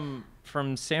from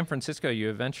San Francisco, you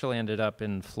eventually ended up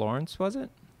in Florence, was it?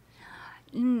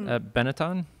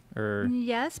 Benetton, or?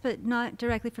 Yes, but not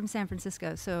directly from San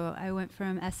Francisco. So I went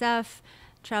from SF,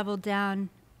 traveled down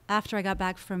after I got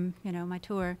back from my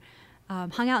tour,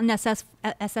 hung out in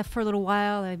SF for a little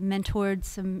while. I mentored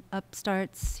some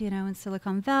upstarts, in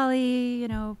Silicon Valley,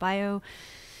 bio.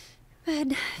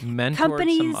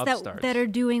 Companies that are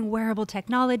doing wearable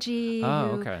technology,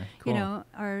 Cool.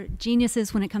 Are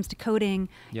geniuses when it comes to coding,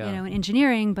 and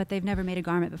engineering, but they've never made a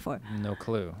garment before. No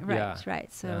clue.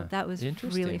 Right. So that was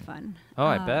really fun. Oh,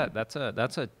 I bet that's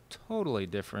a totally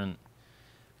different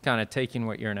kind of taking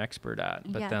what you're an expert at,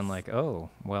 but then like, oh,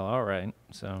 well, all right.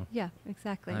 So yeah,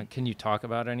 exactly. Can you talk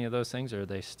about any of those things, or are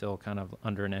they still kind of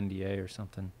under an NDA or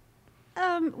something?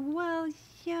 Well.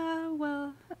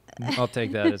 I'll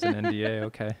take that as an NDA.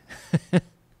 Okay.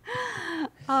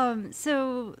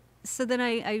 So then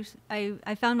I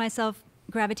found myself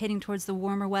gravitating towards the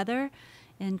warmer weather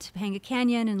in Topanga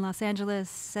Canyon in Los Angeles,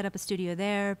 set up a studio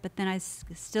there, but then I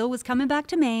still was coming back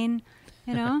to Maine,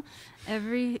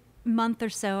 every month or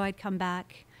so I'd come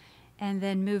back and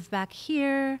then move back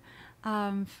here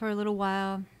for a little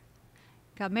while.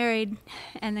 Got married,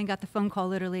 and then got the phone call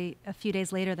literally a few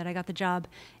days later that I got the job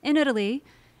in Italy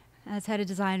as head of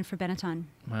design for Benetton.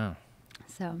 Wow.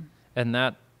 So. And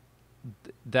that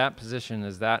that position,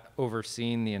 is that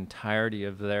overseeing the entirety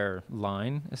of their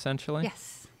line, essentially?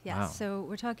 Yes. Yes. Wow. So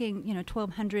we're talking,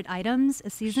 1,200 items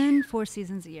a season, 4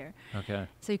 seasons a year. Okay.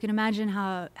 So you can imagine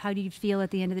how do you feel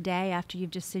at the end of the day after you've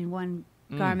just seen one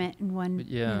garment and one,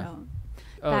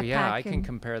 Oh yeah, I backpack can and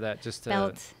compare that just to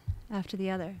belt after the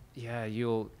other. Yeah,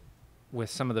 with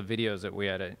some of the videos that we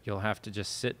edit, you'll have to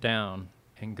just sit down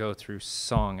and go through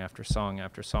song after song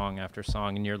after song after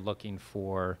song, and you're looking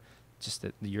for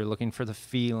the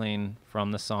feeling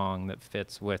from the song that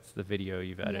fits with the video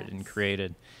you've edited and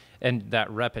created. And that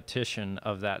repetition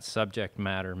of that subject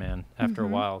matter, man, after a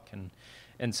while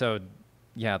and so,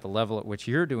 yeah, the level at which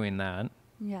you're doing that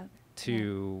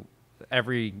to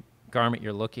every garment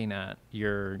you're looking at,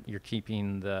 you're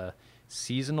keeping the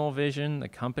seasonal vision, the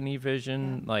company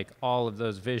vision, like all of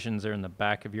those visions are in the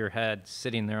back of your head,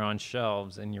 sitting there on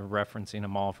shelves, and you're referencing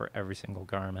them all for every single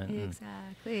garment.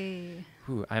 Exactly.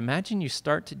 I imagine you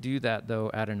start to do that,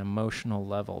 though, at an emotional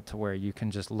level to where you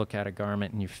can just look at a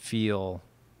garment and you feel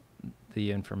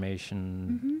the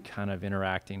information kind of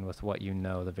interacting with what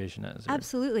the vision is.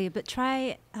 Absolutely. But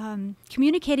try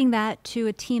communicating that to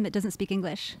a team that doesn't speak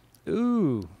English.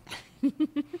 Ooh.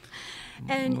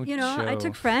 And, I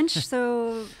took French,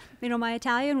 so, my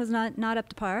Italian was not up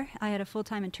to par. I had a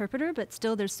full-time interpreter, but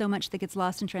still there's so much that gets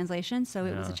lost in translation, so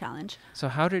it was a challenge. So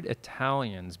how did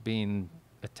Italians, being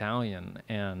Italian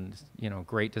and,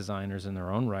 great designers in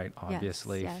their own right,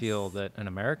 obviously, feel that an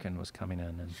American was coming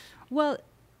in? Well,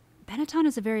 Benetton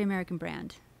is a very American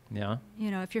brand. Yeah.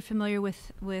 If you're familiar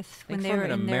with when they're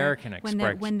in American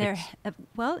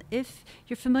if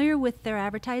you're familiar with their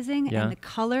advertising and the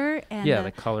color and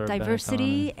the color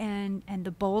diversity and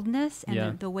the boldness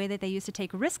and the way that they used to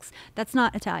take risks, that's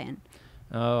not Italian.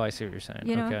 Oh, I see what you're saying.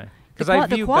 Okay. Because I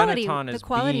view Benetton as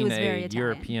being a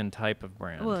European type of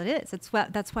brand. Well, it is.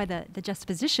 That's why the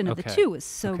juxtaposition of the two is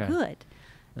so good.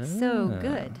 So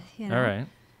good. All right.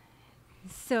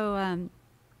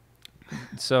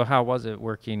 So how was it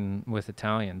working with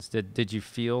Italians? Did you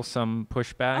feel some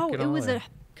pushback at all? Oh, it was a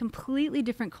completely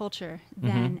different culture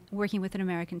than working with an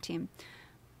American team.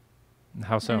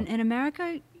 How so? In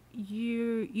America,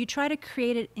 you try to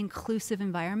create an inclusive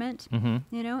environment,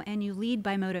 and you lead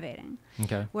by motivating.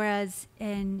 Okay. Whereas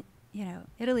in,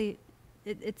 Italy,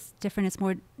 it's different. It's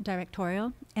more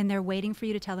directorial, and they're waiting for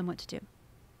you to tell them what to do.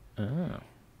 Oh.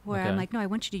 Where I'm like, no, I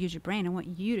want you to use your brain. I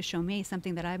want you to show me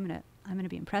something that I'm gonna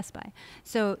be impressed by.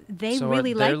 So they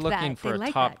really like that. They're looking for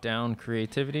a top-down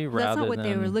creativity rather than. That's not what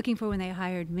they were looking for when they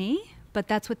hired me, but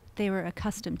that's what they were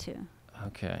accustomed to.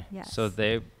 Okay. Yes. So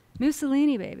they.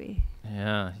 Mussolini, baby.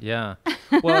 Yeah, yeah.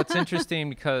 Well, it's interesting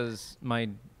because my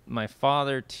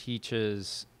father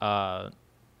teaches at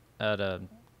a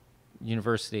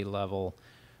university level.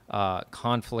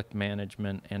 Conflict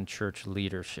management and church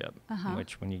leadership,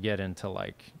 which when you get into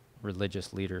like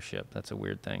religious leadership, that's a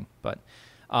weird thing. But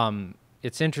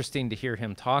it's interesting to hear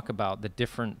him talk about the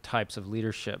different types of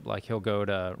leadership. Like he'll go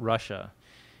to Russia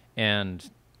and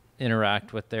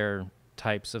interact with their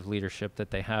types of leadership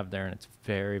that they have there. And it's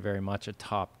very, very much a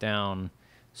top-down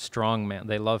strong man.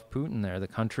 They love Putin there. The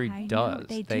country does.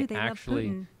 They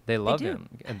actually they love him,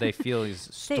 and they feel he's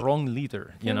a strong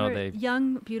leader. They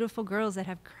young, beautiful girls that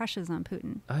have crushes on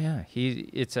Putin. Oh yeah,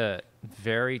 it's a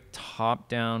very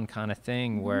top-down kind of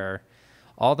thing where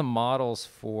all the models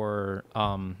for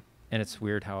and it's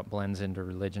weird how it blends into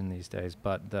religion these days,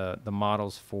 but the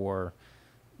models for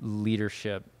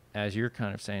leadership, as you're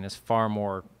kind of saying, is far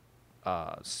more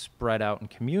spread out and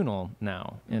communal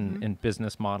now in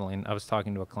business modeling. I was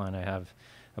talking to a client I have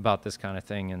about this kind of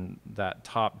thing, and that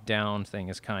top-down thing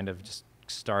is kind of just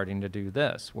starting to do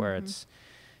this, where it's,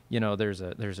 there's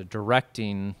a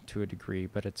directing to a degree,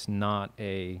 but it's not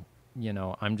a,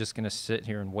 I'm just going to sit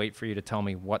here and wait for you to tell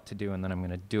me what to do, and then I'm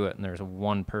going to do it. And there's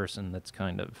one person that's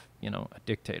kind of, a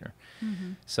dictator.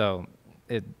 So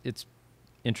it's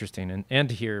interesting, and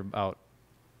to hear about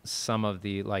some of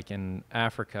the, like in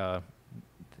Africa,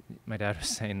 my dad was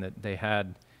saying that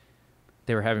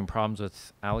they were having problems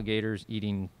with alligators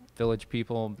eating village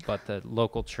people, but the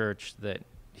local church that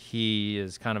he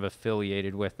is kind of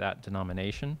affiliated with, that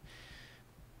denomination,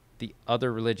 the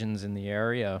other religions in the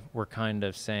area were kind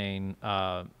of saying,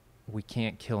 we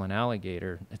can't kill an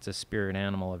alligator. It's a spirit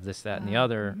animal of this, that, and the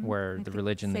other, where like the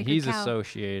religion that he's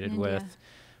associated with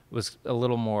was a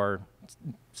little more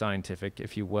scientific,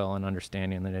 if you will, and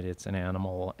understanding that it's an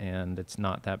animal and it's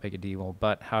not that big a deal.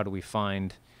 But how do we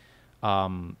find,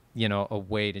 a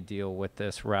way to deal with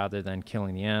this rather than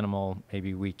killing the animal?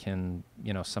 Maybe we can,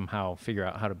 somehow figure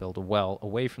out how to build a well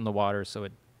away from the water so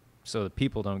the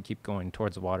people don't keep going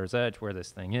towards the water's edge where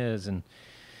this thing is. And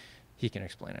he can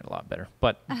explain it a lot better.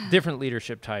 But different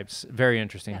leadership types, very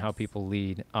interesting how people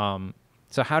lead.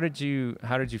 So how did you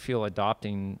feel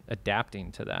adapting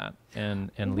to that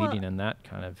and leading in that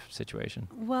kind of situation?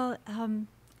 Well,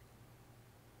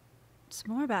 it's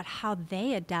more about how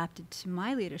they adapted to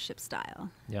my leadership style.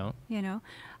 Yeah. You know,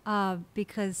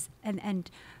 because and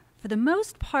for the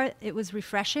most part, it was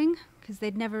refreshing because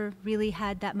they'd never really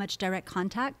had that much direct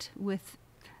contact with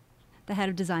the head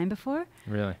of design before.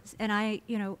 Really? And I,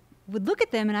 would look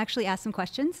at them and actually ask them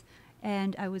questions.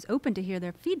 And I was open to hear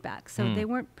their feedback. So they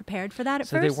weren't prepared for that at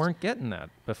first. So they weren't getting that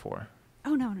before?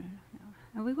 Oh, no.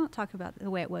 We won't talk about the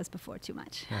way it was before too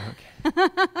much. Oh,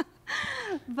 okay.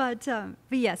 But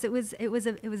yes, it was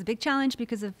a big challenge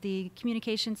because of the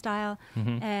communication style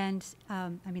and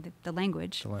the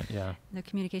language, the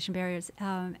communication barriers,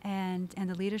 and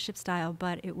the leadership style.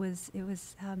 But it was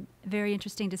very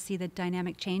interesting to see the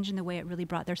dynamic change in the way it really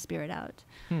brought their spirit out.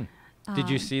 Did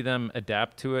you see them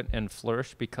adapt to it and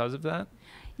flourish because of that?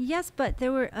 Yes, but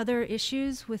there were other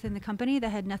issues within the company that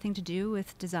had nothing to do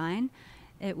with design.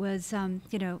 It was,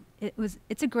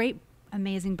 it's a great,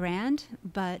 amazing brand,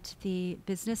 but the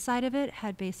business side of it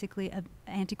had basically an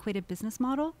antiquated business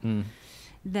model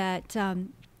that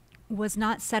was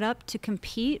not set up to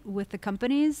compete with the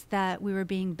companies that we were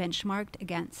being benchmarked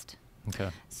against.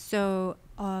 Okay. So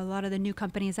a lot of the new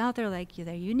companies out there, like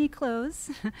either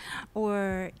Uniqlo's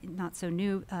or not so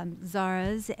new,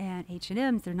 Zara's and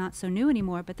H&M's, they're not so new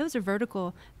anymore, but those are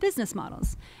vertical business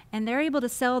models. And they're able to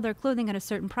sell their clothing at a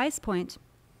certain price point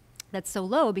that's so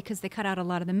low because they cut out a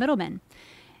lot of the middlemen.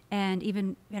 And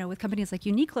even, with companies like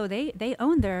Uniqlo, they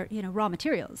own their, raw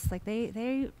materials. Like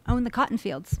they own the cotton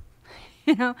fields,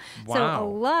 Wow. So a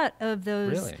lot of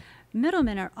those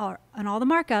middlemen are, and all the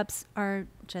markups are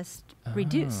just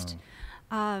reduced.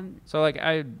 So like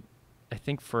I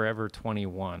think Forever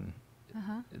 21,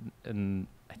 and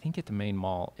I think at the main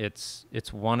mall, it's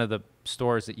one of the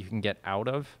stores that you can get out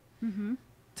of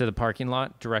to the parking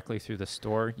lot directly through the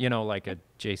store, like a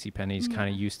JCPenney's kind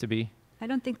of used to be. I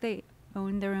don't think they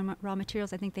own their own raw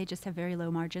materials. I think they just have very low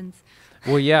margins.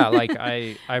 Well, yeah, like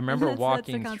I remember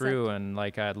walking through and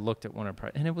like I looked at one of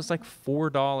and it was like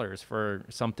 $4 for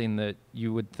something that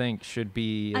you would think should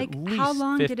be at least how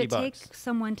long $50. did it take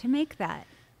someone to make that?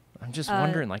 I'm just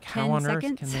wondering, like, how on earth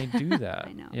can they do that?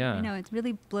 I know. Yeah. I know. It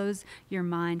really blows your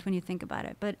mind when you think about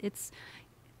it. But it's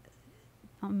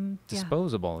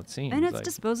disposable, it seems. And it's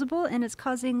disposable, and it's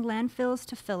causing landfills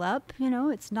to fill up.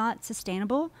 It's not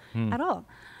sustainable at all.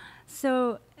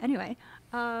 So anyway,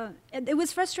 it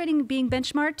was frustrating being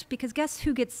benchmarked because guess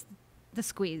who gets the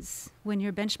squeeze when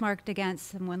you're benchmarked against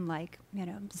someone like,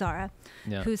 Zara,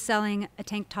 who's selling a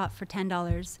tank top for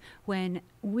 $10 when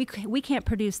we can't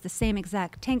produce the same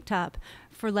exact tank top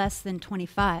for less than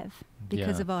 $25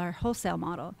 because of our wholesale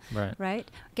model, right?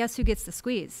 Guess who gets the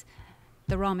squeeze?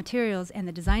 The raw materials and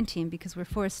the design team, because we're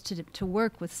forced to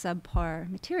work with subpar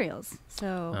materials.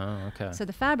 So, so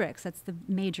the fabrics, that's the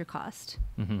major cost.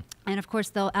 And of course,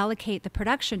 they'll allocate the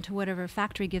production to whatever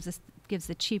factory gives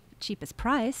the cheapest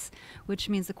price, which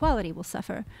means the quality will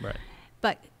suffer. Right.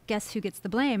 But guess who gets the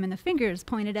blame? And the fingers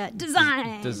pointed at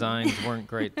design. Designs weren't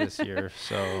great this year,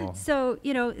 so. So,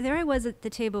 there I was at the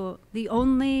table, the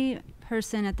only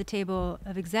person at the table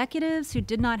of executives who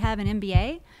did not have an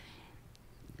MBA.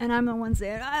 And I'm the one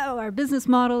saying, our business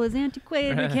model is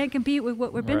antiquated. We can't compete with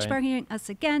what we're benchmarking us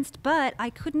against. But I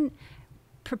couldn't,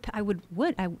 I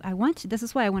want to. This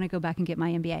is why I want to go back and get my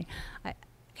MBA. I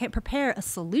can't prepare a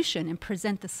solution and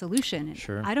present the solution.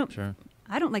 Sure. I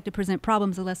don't like to present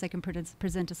problems unless I can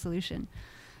present a solution.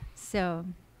 So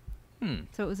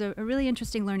it was a really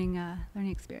interesting learning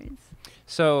experience.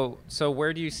 So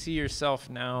where do you see yourself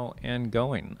now and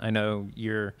going? I know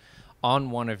you're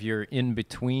on one of your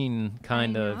in-between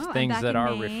kind of things that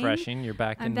are refreshing. You're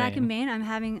back in Maine. I'm back in Maine. I'm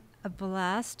having a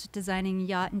blast designing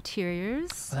yacht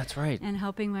interiors. Oh, that's right. And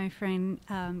helping my friend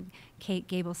Kate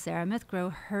Gable-Saramith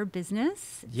grow her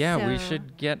business. Yeah, so we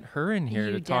should get her in here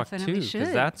to talk too,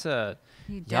 because that's a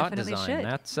yacht design.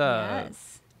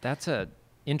 That's a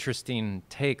interesting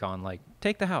take on, like,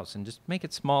 take the house and just make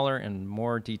it smaller and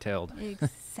more detailed.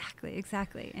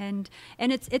 Exactly. And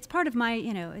it's part of my,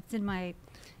 it's in my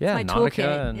my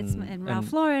Nautica toolkit. It's in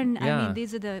Ralph Lauren. I mean,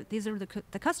 these are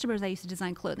the customers I used to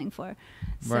design clothing for.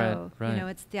 So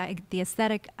it's the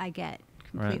aesthetic I get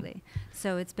completely.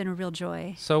 So it's been a real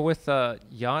joy. So with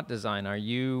yacht design, are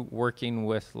you working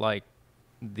with like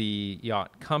the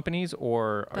yacht companies,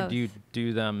 or do you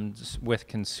do them with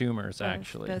consumers?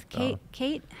 Both.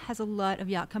 Kate has a lot of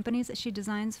yacht companies that she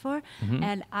designs for,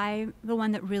 and I'm the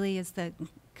one that really is the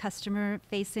customer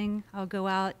facing. I'll go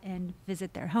out and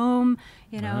visit their home,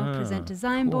 present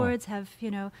design boards, have,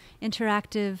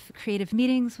 interactive creative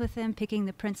meetings with them, picking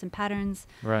the prints and patterns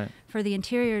for the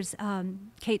interiors.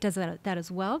 Kate does that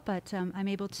as well, but I'm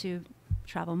able to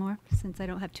travel more since I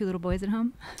don't have 2 little boys at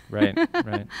home. Right.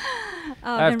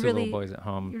 I have 2 really, little boys at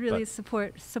home. Really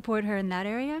support her in that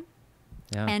area.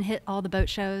 Yeah. And hit all the boat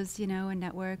shows, and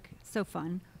network. So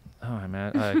fun. Oh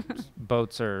man,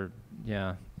 boats are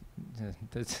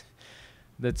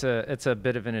it's a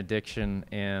bit of an addiction,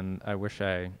 and I wish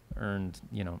I earned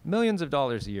millions of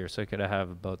dollars a year so I could have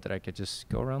a boat that I could just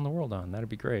go around the world on. That'd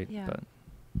be great. Yeah. But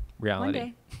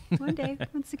reality. One day,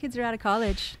 once the kids are out of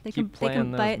college, they can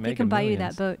buy millions. you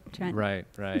that boat, Trent. Right.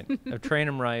 Train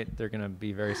them right, they're gonna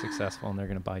be very successful, and they're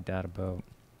gonna buy Dad a boat.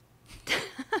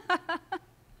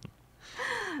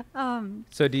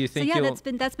 So do you think?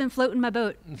 So that's been floating my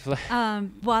boat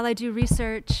while I do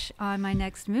research on my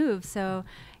next move. So,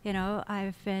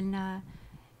 I've been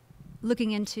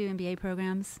looking into MBA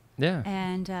programs. Yeah.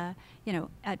 And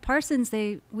at Parsons,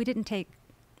 we didn't take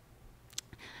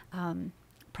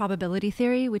probability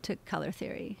theory, we took color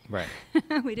theory. Right.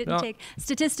 We didn't take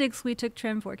statistics, we took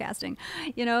trend forecasting.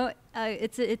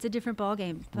 It's a different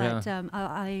ballgame. But I'm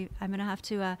going to have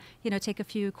to take a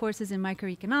few courses in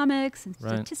microeconomics and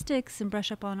statistics and brush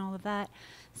up on all of that.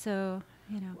 So,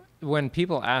 when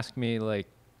people ask me like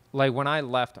when I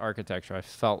left architecture, I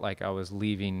felt like I was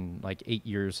leaving like 8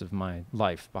 years of my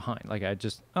life behind. Like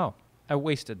I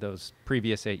wasted those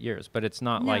previous 8 years, but it's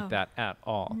not like that at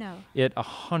all. No. It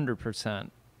 100%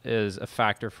 is a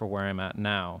factor for where I'm at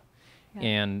now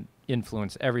and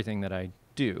influence everything that I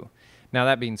do. Now,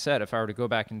 that being said, if I were to go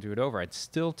back and do it over, I'd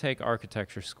still take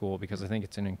architecture school because I think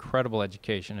it's an incredible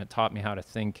education. It taught me how to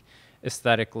think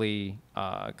aesthetically,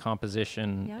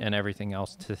 composition and everything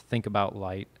else, to think about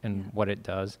light and what it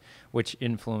does, which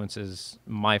influences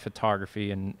my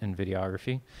photography and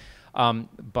videography.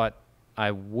 But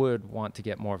I would want to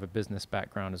get more of a business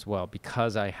background as well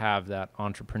because I have that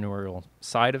entrepreneurial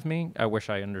side of me. I wish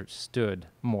I understood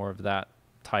more of that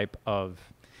type of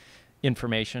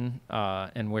information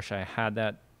and wish I had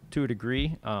that to a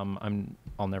degree.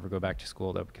 I'll never go back to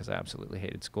school though because I absolutely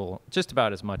hated school just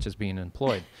about as much as being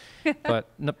employed. But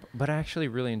I actually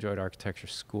really enjoyed architecture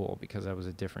school because that was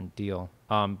a different deal.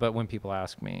 But when people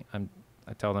ask me,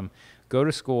 I tell them, go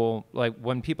to school. Like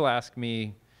when people ask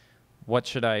me, what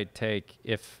should I take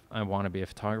if I want to be a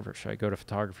photographer? Should I go to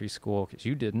photography school because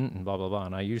you didn't, and blah, blah, blah.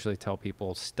 And I usually tell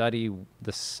people, study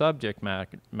the subject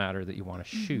matter that you want to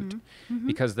shoot,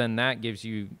 because then that gives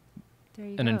you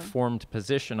an informed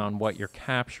position on what you're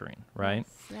capturing, right?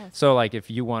 Yes. So like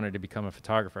if you wanted to become a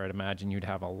photographer, I'd imagine you'd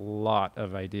have a lot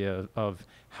of idea of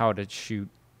how to shoot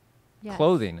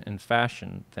clothing and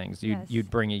fashion things.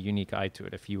 You'd bring a unique eye to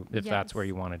it if that's where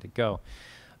you wanted to go.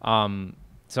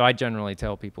 So I generally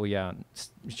tell people,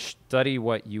 study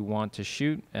what you want to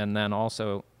shoot, and then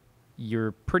also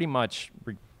you're pretty much,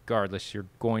 regardless, you're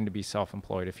going to be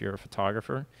self-employed if you're a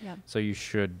photographer. Yeah. So you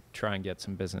should try and get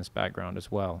some business background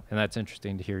as well. And that's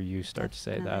interesting to hear you start to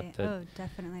say that. Oh,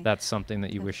 definitely. That's something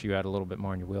that you wish you had a little bit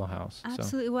more in your wheelhouse.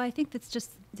 Absolutely. So. Well, I think that's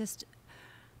just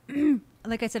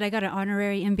like I said, I got an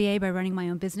honorary MBA by running my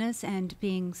own business and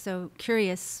being so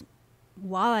curious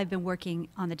while I've been working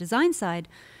on the design side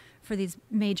for these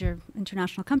major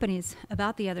international companies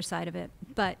about the other side of it.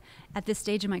 But at this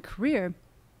stage of my career,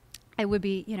 it would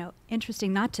be,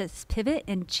 interesting not to pivot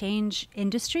and change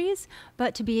industries,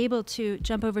 but to be able to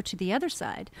jump over to the other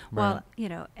side. Right.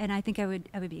 While, and I think I would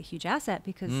be a huge asset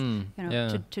because,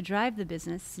 to drive the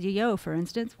business, CEO, for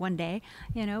instance, one day,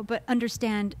 but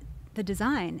understand the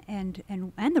design and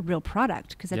the real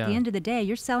product. Because at the end of the day,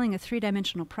 you're selling a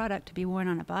 3-dimensional product to be worn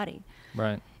on a body.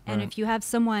 Right. And if you have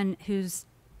someone who's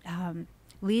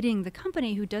leading the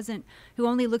company who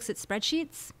only looks at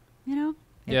spreadsheets,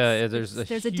 there's a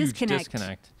huge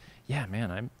disconnect. Yeah,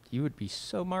 man, you would be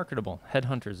so marketable.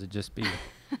 Headhunters would just be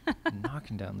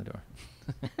knocking down the door.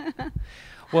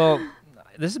 Well,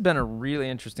 this has been a really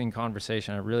interesting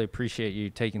conversation. I really appreciate you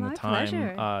taking the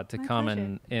time to come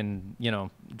and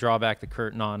draw back the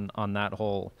curtain on that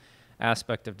whole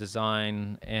aspect of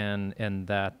design and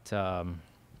that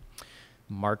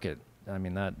market. I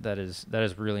mean, that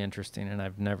is really interesting, and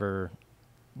I've never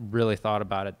really thought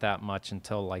about it that much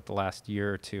until like the last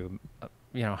year or two.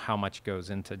 How much goes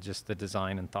into just the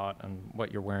design and thought and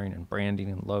what you're wearing and branding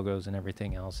and logos and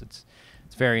everything else. It's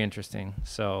very interesting.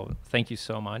 So thank you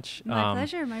so much. My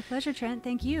pleasure, Trent.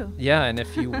 Thank you. Yeah, and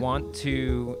if you want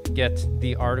to get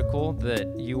the article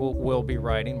that you will be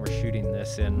writing, we're shooting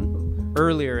this in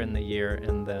earlier in the year,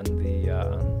 and then the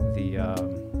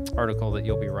article that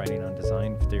you'll be writing on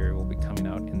design theory will be coming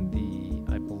out in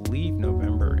I believe believe,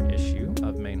 November issue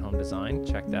of Main Home Design.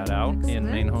 Check that out. Excellent.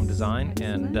 In Main Home Design.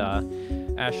 Excellent.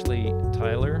 And Ashley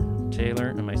Taylor,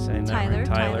 am I saying that right?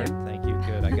 Tyler. Thank you.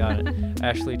 Good, I got it.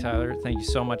 Ashley Taylor, thank you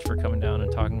so much for coming down and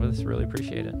talking with us. Really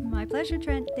appreciate it. My pleasure,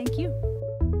 Trent. Thank you.